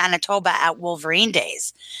Virden, Manitoba at Wolverine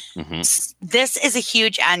Days. Mm-hmm. This is a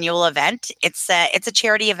huge annual event. It's a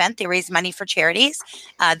charity event. They raise money for charities.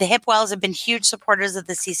 The Hip Wells have been huge supporters of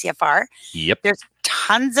the CCFR. Yep. There's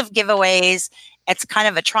tons of giveaways. It's kind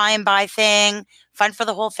of a try and buy thing, fun for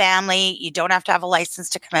the whole family. You don't have to have a license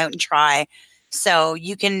to come out and try. So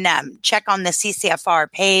you can check on the CCFR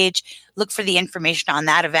page, look for the information on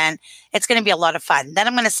that event. It's going to be a lot of fun. Then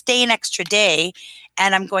I'm going to stay an extra day,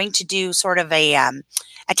 and I'm going to do sort of a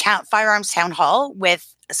firearms town hall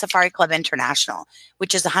with Safari Club International,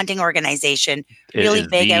 which is a hunting organization. Really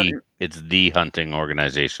big. It's the hunting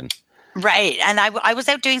organization. Right. And I was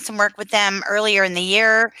out doing some work with them earlier in the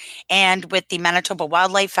year, and with the Manitoba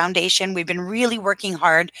Wildlife Foundation. We've been really working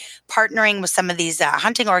hard, partnering with some of these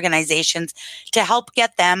hunting organizations to help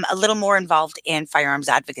get them a little more involved in firearms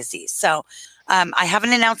advocacy. So I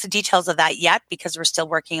haven't announced the details of that yet because we're still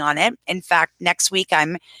working on it. In fact, next week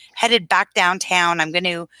I'm headed back downtown. I'm going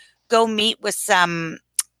to go meet with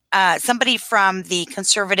somebody from the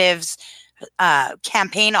Conservatives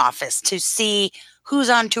campaign office to see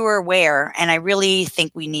who's on tour where. And I really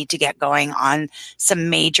think we need to get going on some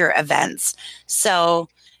major events. So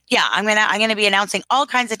yeah, I'm gonna be announcing all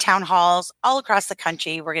kinds of town halls all across the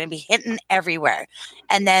country. We're gonna be hitting everywhere.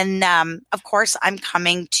 And then of course I'm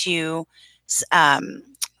coming to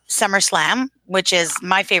SummerSlam, which is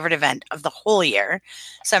my favorite event of the whole year.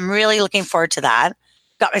 So I'm really looking forward to that.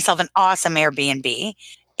 Got myself an awesome Airbnb.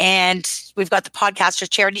 And we've got the Podcasters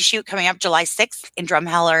Charity Shoot coming up July 6th in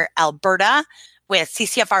Drumheller, Alberta, with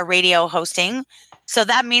CCFR Radio hosting. So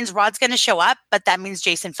that means Rod's going to show up, but that means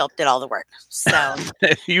Jason Philp did all the work. So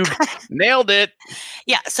you nailed it.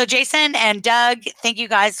 Yeah. So Jason and Doug, thank you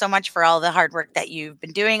guys so much for all the hard work that you've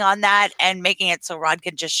been doing on that and making it so Rod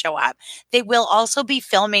could just show up. They will also be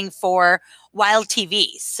filming for Wild TV.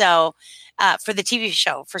 So for the TV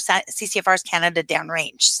show for CCFR's Canada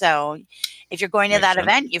Downrange. So if you're going to that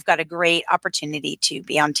event, you've got a great opportunity to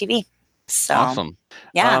be on TV. So awesome.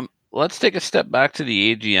 Yeah. Let's take a step back to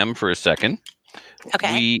the AGM for a second.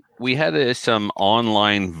 Okay. We had some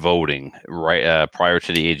online voting right prior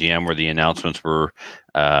to the AGM where the announcements were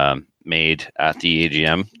made at the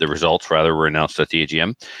AGM. The results, rather, were announced at the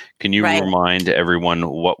AGM. Can you remind everyone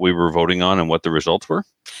what we were voting on and what the results were?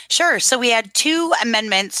 Sure. So we had 2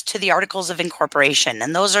 amendments to the Articles of Incorporation,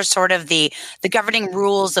 and those are sort of the governing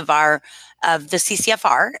rules of the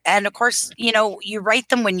CCFR. And of course, you write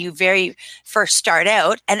them when you very first start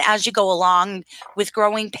out. And as you go along with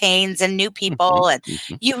growing pains and new people, and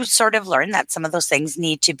you sort of learn that some of those things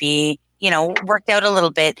need to be, worked out a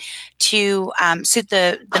little bit to suit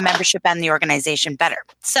the membership and the organization better.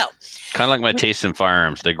 So kind of like my taste in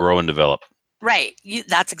firearms, they grow and develop. Right.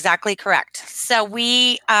 That's exactly correct. So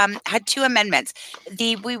we had 2 amendments.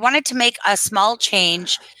 We wanted to make a small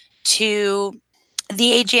change to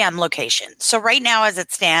the AGM location. So right now, as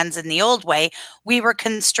it stands in the old way, we were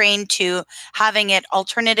constrained to having it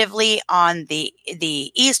alternatively on the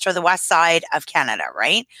east or the west side of Canada,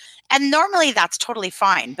 right? And normally that's totally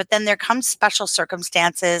fine. But then there comes special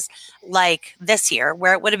circumstances like this year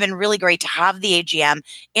where it would have been really great to have the AGM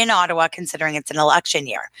in Ottawa, considering it's an election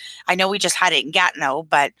year. I know we just had it in Gatineau,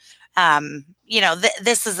 but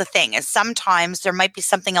this is the thing, is sometimes there might be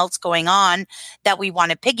something else going on that we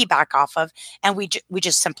want to piggyback off of, and we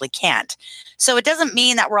just simply can't. So it doesn't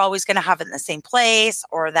mean that we're always going to have it in the same place,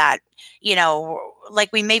 or that,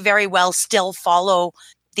 like we may very well still follow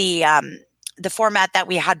the format that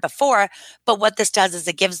we had before. But what this does is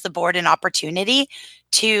it gives the board an opportunity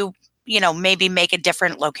to maybe make a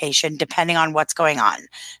different location depending on what's going on.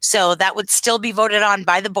 So that would still be voted on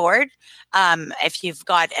by the board. If you've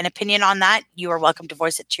got an opinion on that, you are welcome to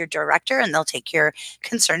voice it to your director, and they'll take your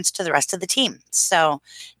concerns to the rest of the team. So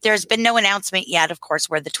there's been no announcement yet, of course,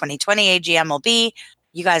 where the 2020 AGM will be.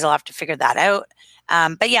 You guys will have to figure that out.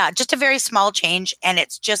 But yeah, just a very small change, and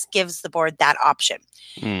it just gives the board that option.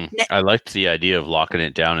 I liked the idea of locking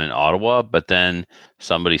it down in Ottawa, but then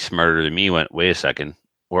somebody smarter than me went, wait a second,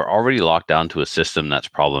 we're already locked down to a system that's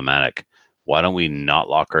problematic. Why don't we not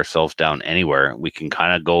lock ourselves down anywhere? We can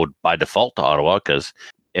kind of go by default to Ottawa, because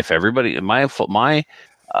if everybody, my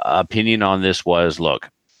opinion on this was, look,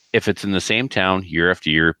 if it's in the same town year after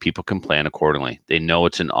year, people can plan accordingly. They know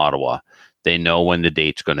it's in Ottawa. They know when the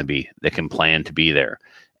date's going to be. They can plan to be there.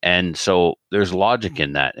 And so there's logic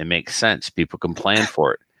in that. It makes sense. People can plan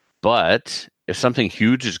for it. But if something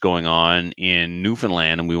huge is going on in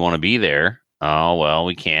Newfoundland and we want to be there, oh, well,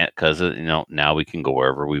 we can't, because, now we can go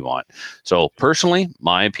wherever we want. So personally,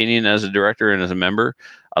 my opinion as a director and as a member,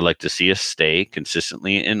 I'd like to see us stay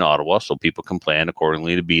consistently in Ottawa so people can plan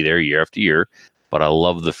accordingly to be there year after year. But I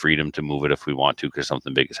love the freedom to move it if we want to, because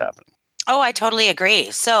something big is happening. Oh, I totally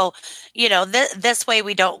agree. So, this way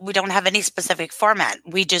we don't have any specific format.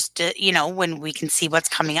 We just, when we can see what's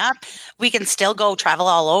coming up, we can still go travel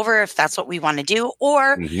all over if that's what we want to do,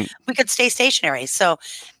 or we could stay stationary. So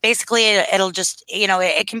basically it'll just,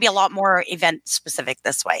 it can be a lot more event specific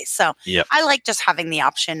this way. So I like just having the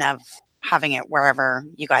option of having it wherever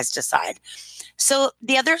you guys decide. So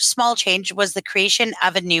the other small change was the creation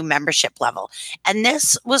of a new membership level. And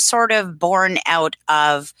this was sort of born out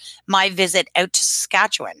of my visit out to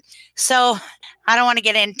Saskatchewan. So I don't want to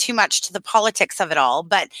get in too much to the politics of it all,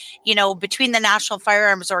 but, between the National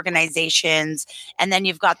Firearms Organizations, and then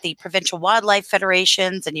you've got the Provincial Wildlife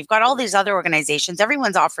Federations, and you've got all these other organizations,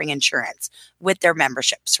 everyone's offering insurance with their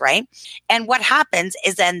memberships, right? And what happens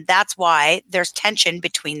is then that's why there's tension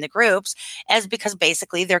between the groups, as because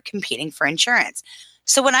basically they're competing for insurance.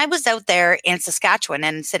 So when I was out there in Saskatchewan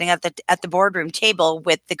and sitting at the boardroom table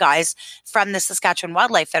with the guys from the Saskatchewan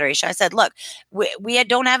Wildlife Federation, I said, look, we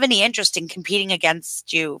don't have any interest in competing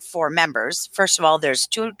against you for members. First of all, there's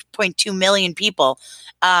 2.2 million people,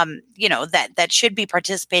 that should be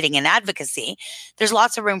participating in advocacy. There's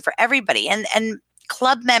lots of room for everybody. And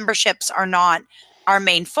club memberships are not our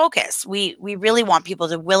main focus. We really want people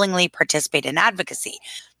to willingly participate in advocacy.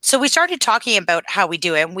 So we started talking about how we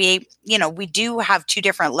do it. We do have two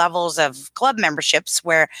different levels of club memberships,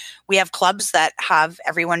 where we have clubs that have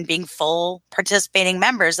everyone being full participating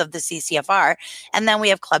members of the CCFR. And then we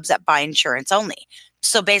have clubs that buy insurance only.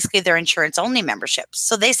 So basically they're insurance only memberships.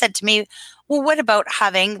 So they said to me, well, what about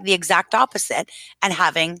having the exact opposite and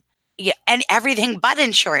having and everything but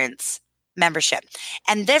insurance membership?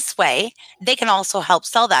 And this way they can also help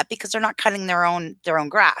sell that, because they're not cutting their own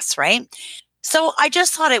grass, right? So I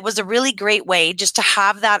just thought it was a really great way just to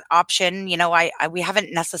have that option. We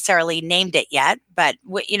haven't necessarily named it yet, but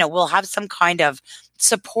we'll have some kind of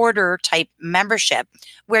supporter type membership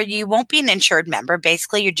where you won't be an insured member.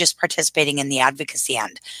 Basically, you're just participating in the advocacy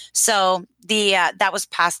end. So that was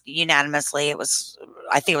passed unanimously.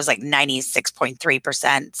 I think it was like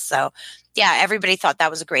 96.3%. So yeah, everybody thought that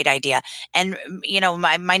was a great idea. And,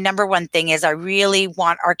 my number one thing is I really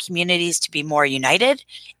want our communities to be more united.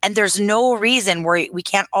 And there's no reason where we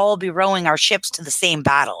can't all be rowing our ships to the same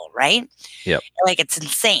battle, right? Yep. Like, it's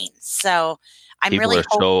insane. So People are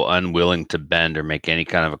so unwilling to bend or make any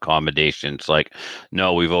kind of accommodations. Like,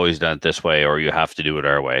 no, we've always done it this way, or you have to do it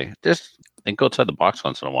our way. Just think outside the box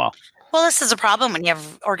once in a while. Well, this is a problem when you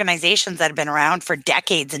have organizations that have been around for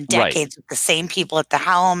decades and decades with the same people at the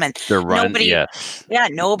helm, and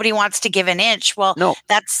nobody wants to give an inch. Well, no,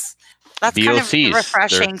 that's BOCs. Kind of a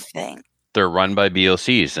refreshing thing. They're run by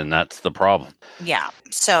BOCs, and that's the problem. Yeah.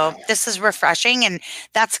 So this is refreshing, and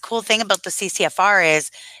that's the cool thing about the CCFR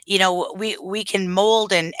is, we can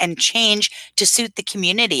mold and change to suit the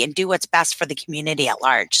community and do what's best for the community at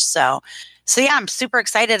large. So So yeah, I'm super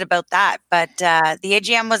excited about that. But the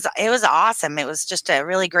AGM was awesome. It was just a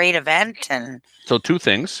really great event. And so 2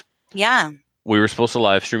 things. Yeah. We were supposed to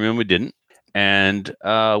live stream and we didn't. And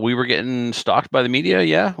we were getting stalked by the media.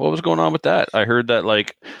 Yeah. What was going on with that? I heard that,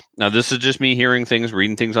 like, now this is just me hearing things,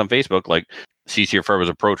 reading things on Facebook. Like, CCFR was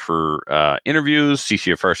approached for interviews.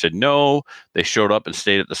 CCFR said no. They showed up and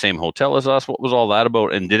stayed at the same hotel as us. What was all that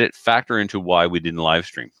about? And did it factor into why we didn't live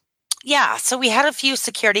stream? Yeah, so we had a few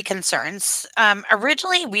security concerns.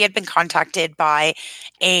 Originally, we had been contacted by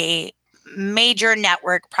a major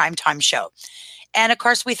network primetime show. And of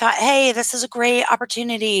course, we thought, hey, this is a great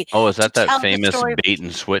opportunity. Oh, is that famous bait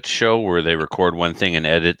and switch show where they record one thing and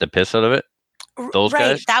edit the piss out of it? Those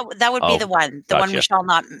guys? That would be the one, one we shall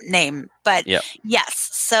not name. But yes,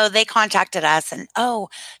 so they contacted us and,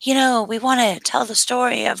 we want to tell the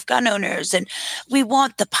story of gun owners and we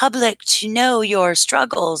want the public to know your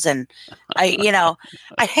struggles. And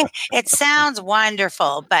it sounds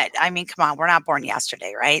wonderful, but I mean, come on, we're not born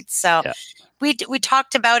yesterday, right? So we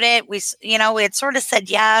talked about it. We had sort of said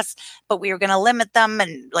yes, but we were going to limit them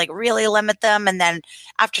and like really limit them. And then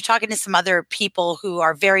after talking to some other people who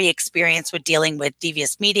are very experienced with dealing with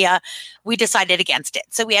devious media, we decided against it.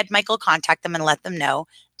 So we had Michael contact them and let them know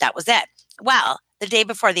that was it. Well, the day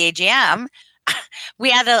before the AGM,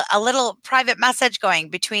 we had a little private message going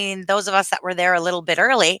between those of us that were there a little bit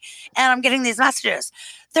early. And I'm getting these messages.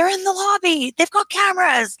 They're in the lobby. They've got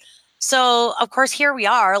cameras. So, of course, here we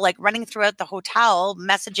are, like running throughout the hotel,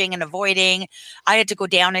 messaging and avoiding. I had to go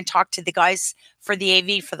down and talk to the guys for the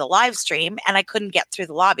AV for the live stream, and I couldn't get through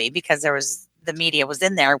the lobby because the media was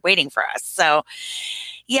in there waiting for us. So,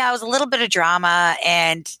 yeah, it was a little bit of drama,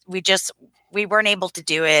 and we weren't able to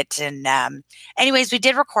do it. And anyways, we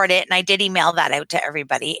did record it, and I did email that out to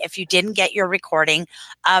everybody. If you didn't get your recording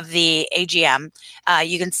of the AGM,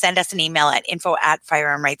 you can send us an email at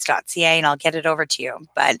info@firearmrights.ca, and I'll get it over to you.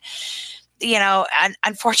 But,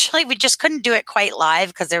 unfortunately, we just couldn't do it quite live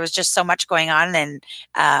because there was just so much going on. And,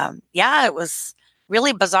 it was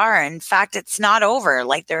really bizarre. In fact, it's not over.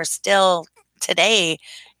 Like, there's still today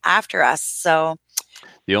after us. So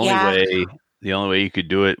the only way you could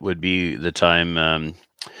do it would be the time,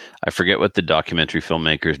 I forget what the documentary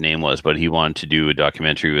filmmaker's name was, but he wanted to do a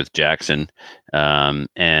documentary with Jackson.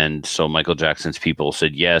 And so Michael Jackson's people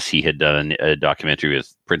said yes. He had done a documentary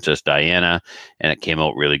with Princess Diana, and it came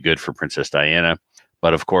out really good for Princess Diana.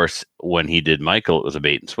 But of course, when he did Michael, it was a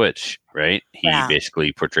bait and switch, right? He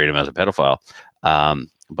basically portrayed him as a pedophile.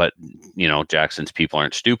 But, Jackson's people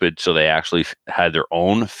aren't stupid, so they actually had their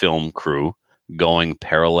own film crew going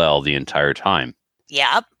parallel the entire time.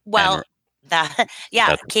 Yep. Well,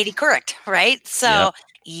 Katie Couric, right? So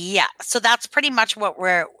so that's pretty much what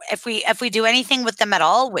if we do anything with them at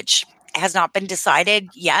all, which has not been decided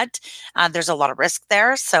yet, there's a lot of risk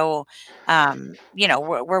there. So,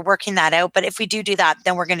 we're working that out. But if we do that,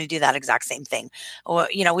 then we're going to do that exact same thing.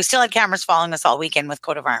 We still had cameras following us all weekend with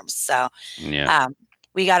Coat of Arms. So,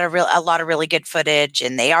 we got a lot of really good footage,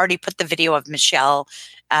 and they already put the video of Michelle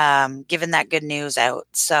giving that good news out.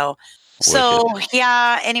 So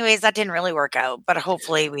anyways, that didn't really work out, but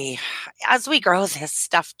hopefully as we grow, this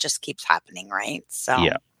stuff just keeps happening, right? So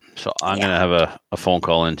So I'm going to have a phone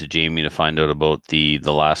call into Jamie to find out about the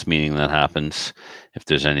last meeting that happens. If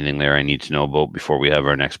there's anything there I need to know about before we have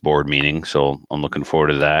our next board meeting. So I'm looking forward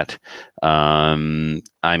to that.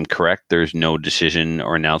 I'm correct. There's no decision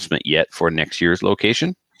or announcement yet for next year's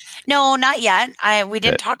location. No, not yet. We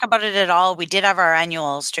didn't talk about it at all. We did have our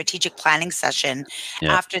annual strategic planning session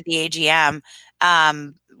after the AGM,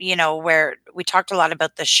 where we talked a lot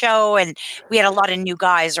about the show, and we had a lot of new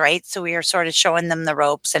guys, right? So we were sort of showing them the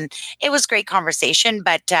ropes, and it was great conversation,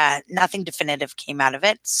 but nothing definitive came out of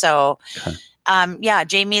it. So,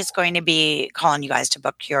 Jamie is going to be calling you guys to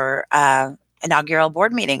book your inaugural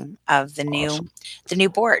board meeting of the new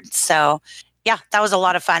board. So, yeah, that was a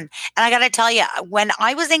lot of fun. And I got to tell you, when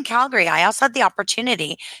I was in Calgary, I also had the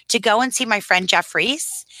opportunity to go and see my friend Jeff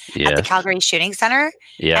Reese at the Calgary Shooting Center.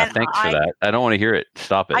 Yeah, and thanks for that. I don't want to hear it.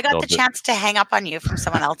 Stop it. I got the chance to hang up on you from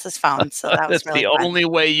someone else's phone. So that was really fun. That's the only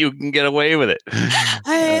way you can get away with it.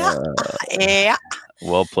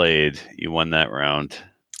 Well played. You won that round.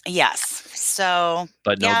 Yes. So,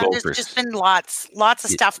 but no gophers. There's just been lots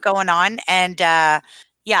of stuff going on. And,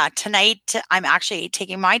 tonight I'm actually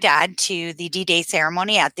taking my dad to the D-Day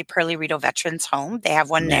ceremony at the Pearly Rito Veterans Home. They have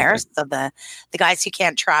one there. So the guys who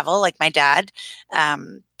can't travel, like my dad,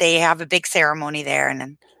 they have a big ceremony there,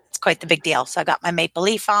 and it's quite the big deal. So I got my maple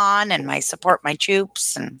leaf on and my support my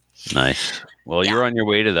troops. And nice. Well, you're on your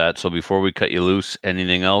way to that. So before we cut you loose,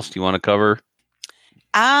 anything else you want to cover?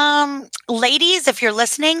 Ladies, if you're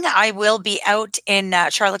listening, I will be out in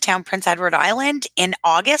Charlottetown, Prince Edward Island in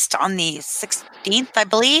August on the 16th, I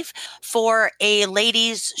believe, for a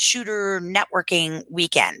ladies shooter networking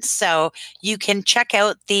weekend. So you can check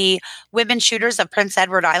out the Women Shooters of Prince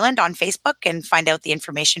Edward Island on Facebook and find out the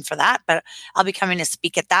information for that. But I'll be coming to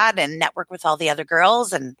speak at that and network with all the other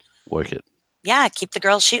girls and Wicked. Yeah, keep the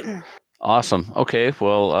girls shooting. Awesome. Okay.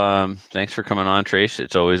 Well, thanks for coming on, Trace.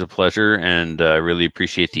 It's always a pleasure, and I really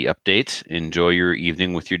appreciate the updates. Enjoy your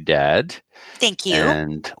evening with your dad. Thank you.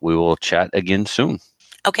 And we will chat again soon.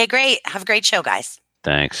 Okay, great. Have a great show, guys.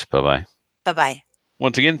 Thanks. Bye-bye. Bye-bye.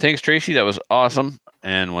 Once again, thanks, Tracy. That was awesome.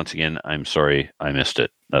 And once again, I'm sorry I missed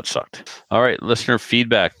it. That sucked. All right, listener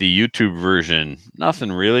feedback. The YouTube version.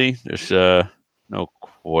 Nothing really. There's no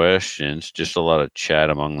questions. Just a lot of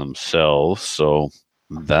chat among themselves. So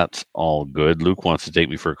that's all good. Luke wants to take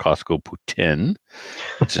me for a Costco Poutine,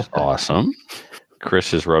 which is awesome.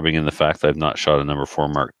 Chris is rubbing in the fact that I've not shot a number 4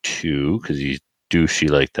 Mark II because he's douchey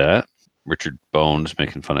like that. Richard Bones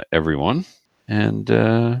making fun of everyone. And,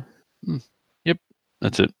 yep,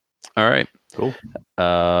 that's it. All right. Cool.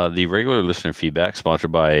 The regular listener feedback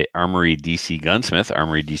sponsored by Armory DC Gunsmith.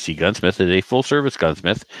 Armory DC Gunsmith is a full-service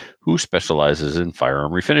gunsmith who specializes in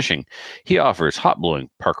firearm refinishing. He offers hot blowing,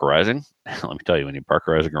 parkerizing. Let me tell you, when you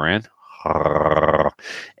parkerize a Garand,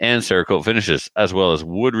 and Cerakote finishes, as well as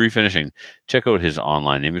wood refinishing. Check out his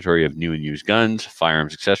online inventory of new and used guns,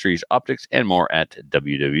 firearms, accessories, optics, and more at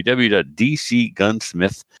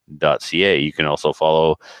www.dcgunsmith.ca. You can also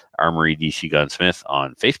follow Armory DC Gunsmith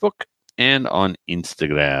on Facebook and on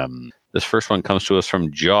Instagram. This first one comes to us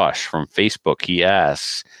from Josh from Facebook. He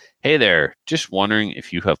asks, hey there, just wondering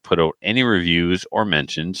if you have put out any reviews or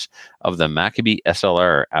mentions of the Maccabee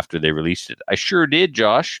SLR after they released it. I sure did,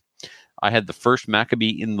 Josh. I had the first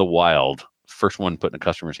Maccabee in the wild, first one put in a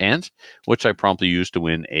customer's hands, which I promptly used to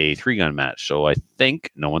win a 3-gun match. So I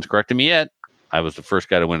think, no one's corrected me yet, I was the first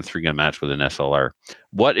guy to win a 3-gun match with an SLR.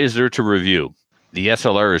 What is there to review? The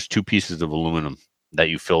SLR is 2 pieces of aluminum that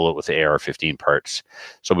you fill it with the AR-15 parts.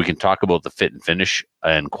 So we can talk about the fit and finish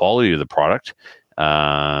and quality of the product.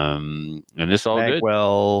 And it's all good.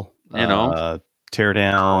 Well, tear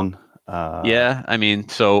down. Yeah, I mean,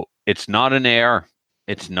 so it's not an AR.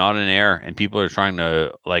 It's not an AR, and people are trying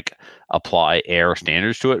to apply AR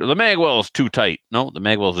standards to it. The magwell is too tight. No, the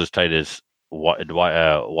magwell is as tight as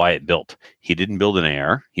Wyatt built. He didn't build an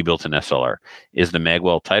AR. He built an SLR. Is the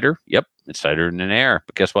magwell tighter? Yep, it's tighter than an AR.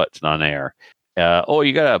 But guess what? It's not an AR.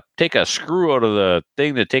 You got to take a screw out of the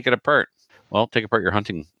thing to take it apart. Well, take apart your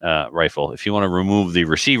hunting rifle. If you want to remove the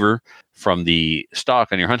receiver from the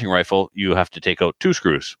stock on your hunting rifle, you have to take out 2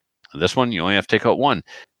 screws. This one, you only have to take out 1.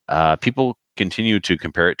 People continue to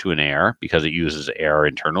compare it to an AR because it uses AR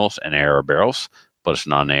internals and AR barrels, but it's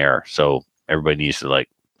not an AR. So everybody needs to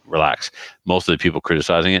relax. Most of the people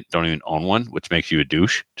criticizing it don't even own one, which makes you a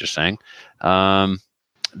douche. Just saying. The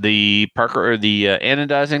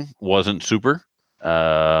anodizing wasn't super,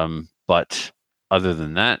 but other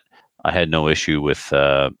than that, I had no issue with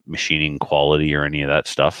machining quality or any of that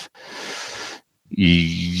stuff.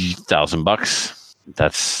 $1,000.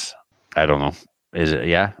 That's, I don't know. Is it?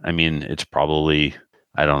 Yeah. I mean, it's probably,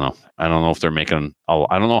 I don't know. I don't know if they're making,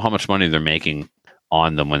 I don't know how much money they're making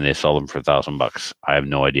on them when they sell them for $1,000. I have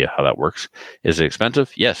no idea how that works. Is it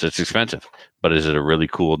expensive? Yes, it's expensive. But is it a really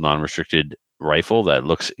cool non-restricted rifle that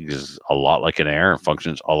looks a lot like an AR and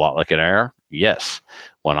functions a lot like an AR? Yes.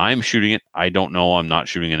 When I'm shooting it, I don't know I'm not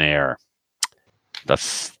shooting an AR.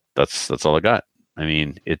 That's all I got. I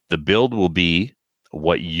mean, the build will be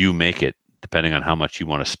what you make it, depending on how much you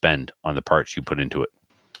want to spend on the parts you put into it.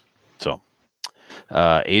 So,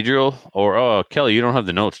 Adriel or Kelly, you don't have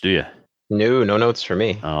the notes, do you? No notes for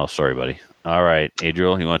me. Oh, sorry, buddy. All right,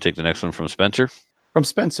 Adriel, you want to take the next one from Spencer? From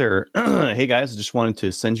Spencer. Hey, guys, I just wanted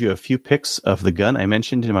to send you a few pics of the gun I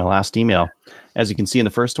mentioned in my last email. As you can see in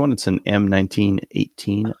the first one, it's an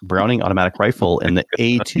M1918 Browning automatic rifle in the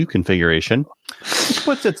A2 configuration, which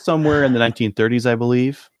puts it somewhere in the 1930s, I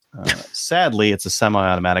believe. Sadly, it's a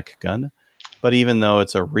semi-automatic gun. But even though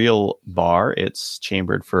it's a real bar, it's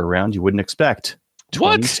chambered for a round you wouldn't expect.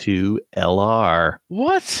 22 LR.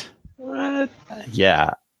 What?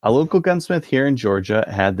 Yeah. A local gunsmith here in Georgia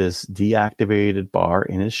had this deactivated bar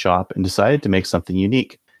in his shop and decided to make something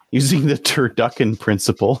unique. Using the turducken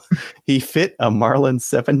principle, he fit a Marlin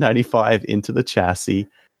 795 into the chassis,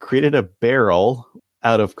 created a barrel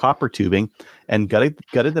out of copper tubing, and gutted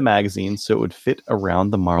the magazine so it would fit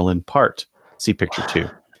around the Marlin part. See picture 2.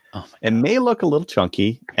 It may look a little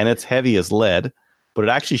chunky, and it's heavy as lead, but it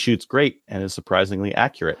actually shoots great and is surprisingly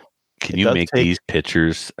accurate. Can you make these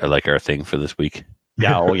pictures like our thing for this week?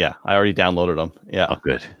 Yeah, I already downloaded them. Yeah. Oh,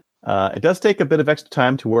 good. It does take a bit of extra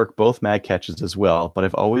time to work both mag catches as well, but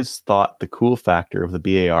I've always thought the cool factor of the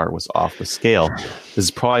BAR was off the scale. This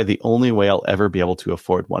is probably the only way I'll ever be able to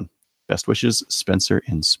afford one. Best wishes, Spencer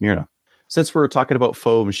in Smyrna. Since we're talking about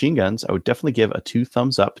faux machine guns, I would definitely give a 2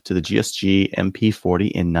 thumbs up to the GSG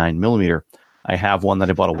MP40 in 9mm. I have one that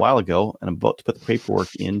I bought a while ago, and I'm about to put the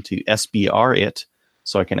paperwork in to SBR it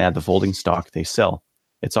so I can add the folding stock they sell.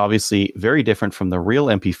 It's obviously very different from the real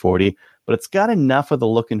MP40, but it's got enough of the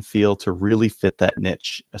look and feel to really fit that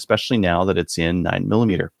niche, especially now that it's in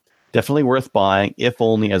 9mm. Definitely worth buying, if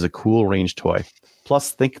only as a cool range toy.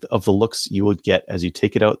 Plus, think of the looks you would get as you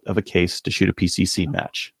take it out of a case to shoot a PCC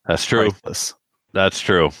match. That's true. Priceless. That's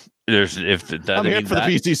true. I'm here for the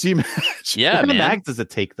PCC match. Yeah, what kind man. of mags does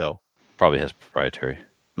it take, though? Probably has proprietary.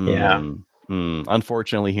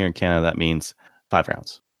 Unfortunately, here in Canada, that means 5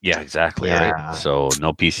 rounds. Yeah, exactly. Yeah. Right. So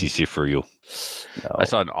no PCC for you. No. I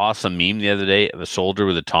saw an awesome meme the other day of a soldier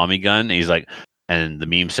with a Tommy gun. And he's like, and the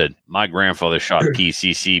meme said, "My grandfather shot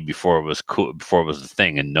PCC before it was cool, before it was the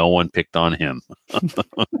thing, and no one picked on him."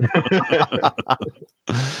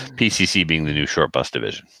 PCC being the new short bus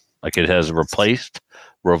division, like it has replaced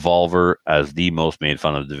revolver as the most made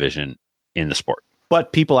fun of division in the sport.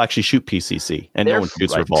 But people actually shoot PCC, and no one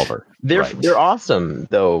shoots revolver. They're awesome,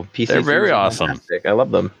 though. PCC They're very awesome. Fantastic. I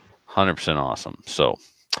love them. 100% awesome. So,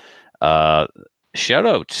 shout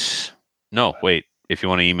outs. No, wait. If you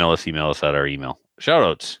want to email us at our email. Shout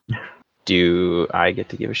outs. Do I get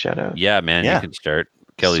to give a shout out? Yeah, man. Yeah. You can start.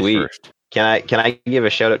 Kelly's Sweet. first. Can I give a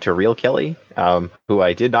shout out to Real Kelly, who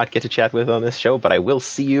I did not get to chat with on this show, but I will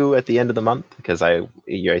see you at the end of the month because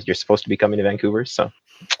you're supposed to be coming to Vancouver, so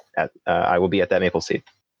I will be at that Maple Seed.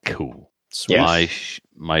 Cool. Yes.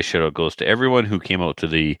 My shout out goes to everyone who came out to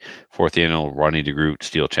the 4th annual Ronnie DeGroot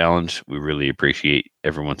Steel Challenge. We really appreciate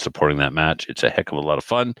everyone supporting that match. It's a heck of a lot of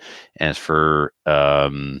fun. And as for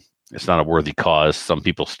it's not a worthy cause. Some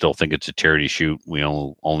people still think it's a charity shoot. We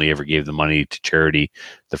only ever gave the money to charity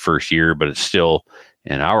the first year, but it's still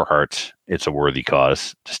in our hearts, it's a worthy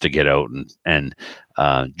cause just to get out and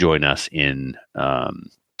join us in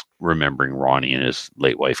remembering Ronnie and his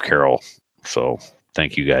late wife, Carol. So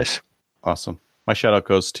thank you guys. Awesome. My shout out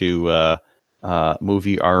goes to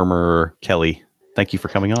Movie Armor Kelly. Thank you for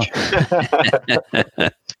coming on.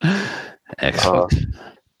 Excellent.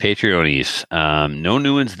 Patreonies. No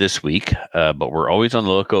new ones this week, but we're always on the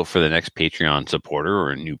lookout for the next Patreon supporter or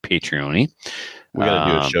a new Patreonie. We got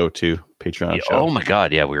to do a show too. Patreon show. Oh my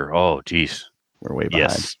God. Yeah, we're way behind.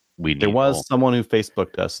 Yes. There was someone who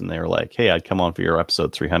Facebooked us and they were like, "Hey, I'd come on for your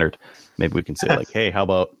episode 300. Maybe we can say like, hey, how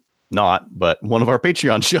about not, but one of our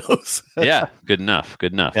Patreon shows." Yeah, good enough.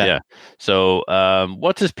 Yeah. So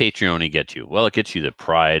what does Patreon get you? Well, it gets you the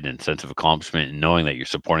pride and sense of accomplishment and knowing that you're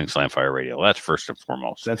supporting Slamfire Radio. That's first and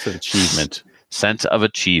foremost. Sense of achievement. Sense of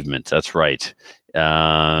achievement. That's right.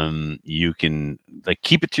 You can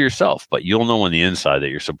keep it to yourself, but you'll know on the inside that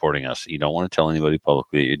you're supporting us. You don't want to tell anybody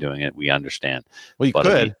publicly that you're doing it. We understand. Well,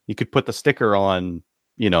 you could put the sticker on,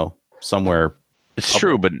 somewhere. It's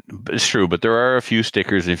true, but there are a few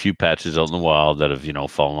stickers and a few patches out in the wild that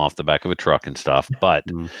have, fallen off the back of a truck and stuff. But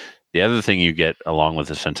the other thing you get along with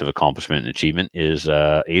a sense of accomplishment and achievement is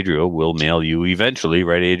Adrio will mail you eventually,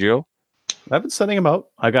 right, Adrio? I've been sending them out.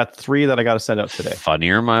 I got 3 that I got to send out today.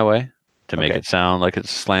 Funnier my way to make it sound like it's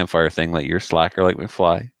a Slamfire thing, like you're slacker like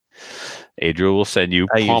McFly. Adrio will send you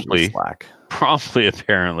promptly,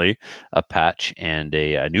 apparently, a patch and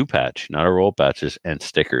a new patch, not a roll patches and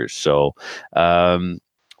stickers. So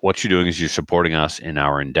what you're doing is you're supporting us in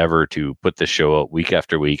our endeavor to put this show out week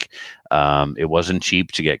after week. It wasn't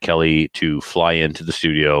cheap to get Kelly to fly into the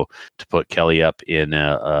studio, to put Kelly up in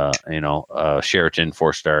a Sheraton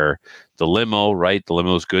 4-star, the limo, right? The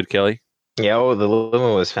limo is good, Kelly. Yeah, the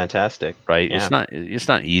limo was fantastic. Right. Yeah. It's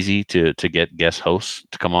not easy to get guest hosts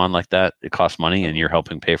to come on like that. It costs money and you're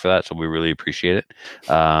helping pay for that. So we really appreciate it.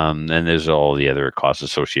 And there's all the other costs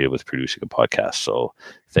associated with producing a podcast. So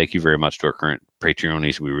thank you very much to our current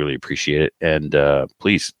Patreonies. We really appreciate it. And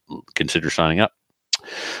please consider signing up.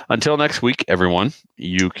 Until next week, everyone,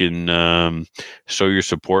 you can show your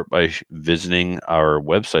support by visiting our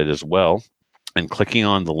website as well and clicking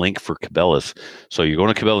on the link for Cabela's. So you're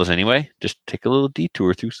going to Cabela's anyway, just take a little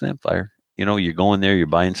detour through Slamfire. You're going there, you're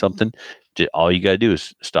buying something. All you got to do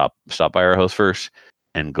is stop by our house first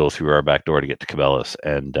and go through our back door to get to Cabela's.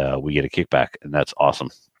 And we get a kickback, and that's awesome.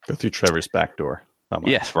 Go through Trevor's back door.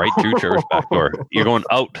 Yes, right through Trevor's back door. You're going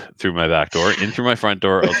out through my back door, in through my front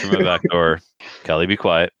door, out through my back door. Kelly, be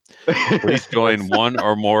quiet. Please join one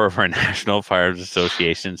or more of our national firearms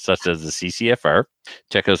associations, such as the CCFR.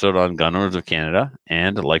 Check us out on Gun Owners of Canada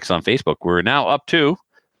and like us on Facebook. We're now up to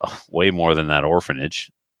way more than that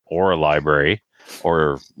orphanage or a library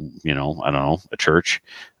or, I don't know, a church.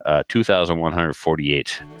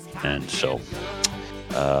 2,148. And so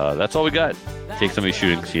that's all we got. Take somebody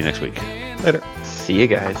shooting. See you next week. Later. See you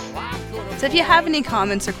guys. So if you have any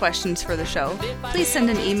comments or questions for the show, please send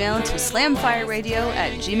an email to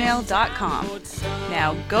slamfireradio@gmail.com.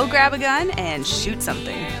 Now go grab a gun and shoot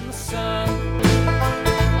something.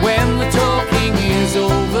 When the talking is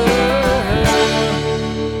over,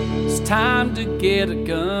 it's time to get a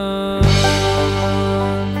gun.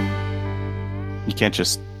 You can't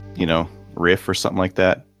just, riff or something like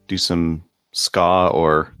that. Do some ska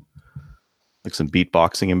or like some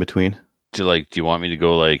beatboxing in between. Do you want me to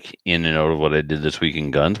go like in and out of what I did this week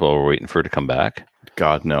in guns while we're waiting for it to come back?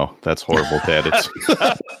 God, no. That's horrible, Dad. It's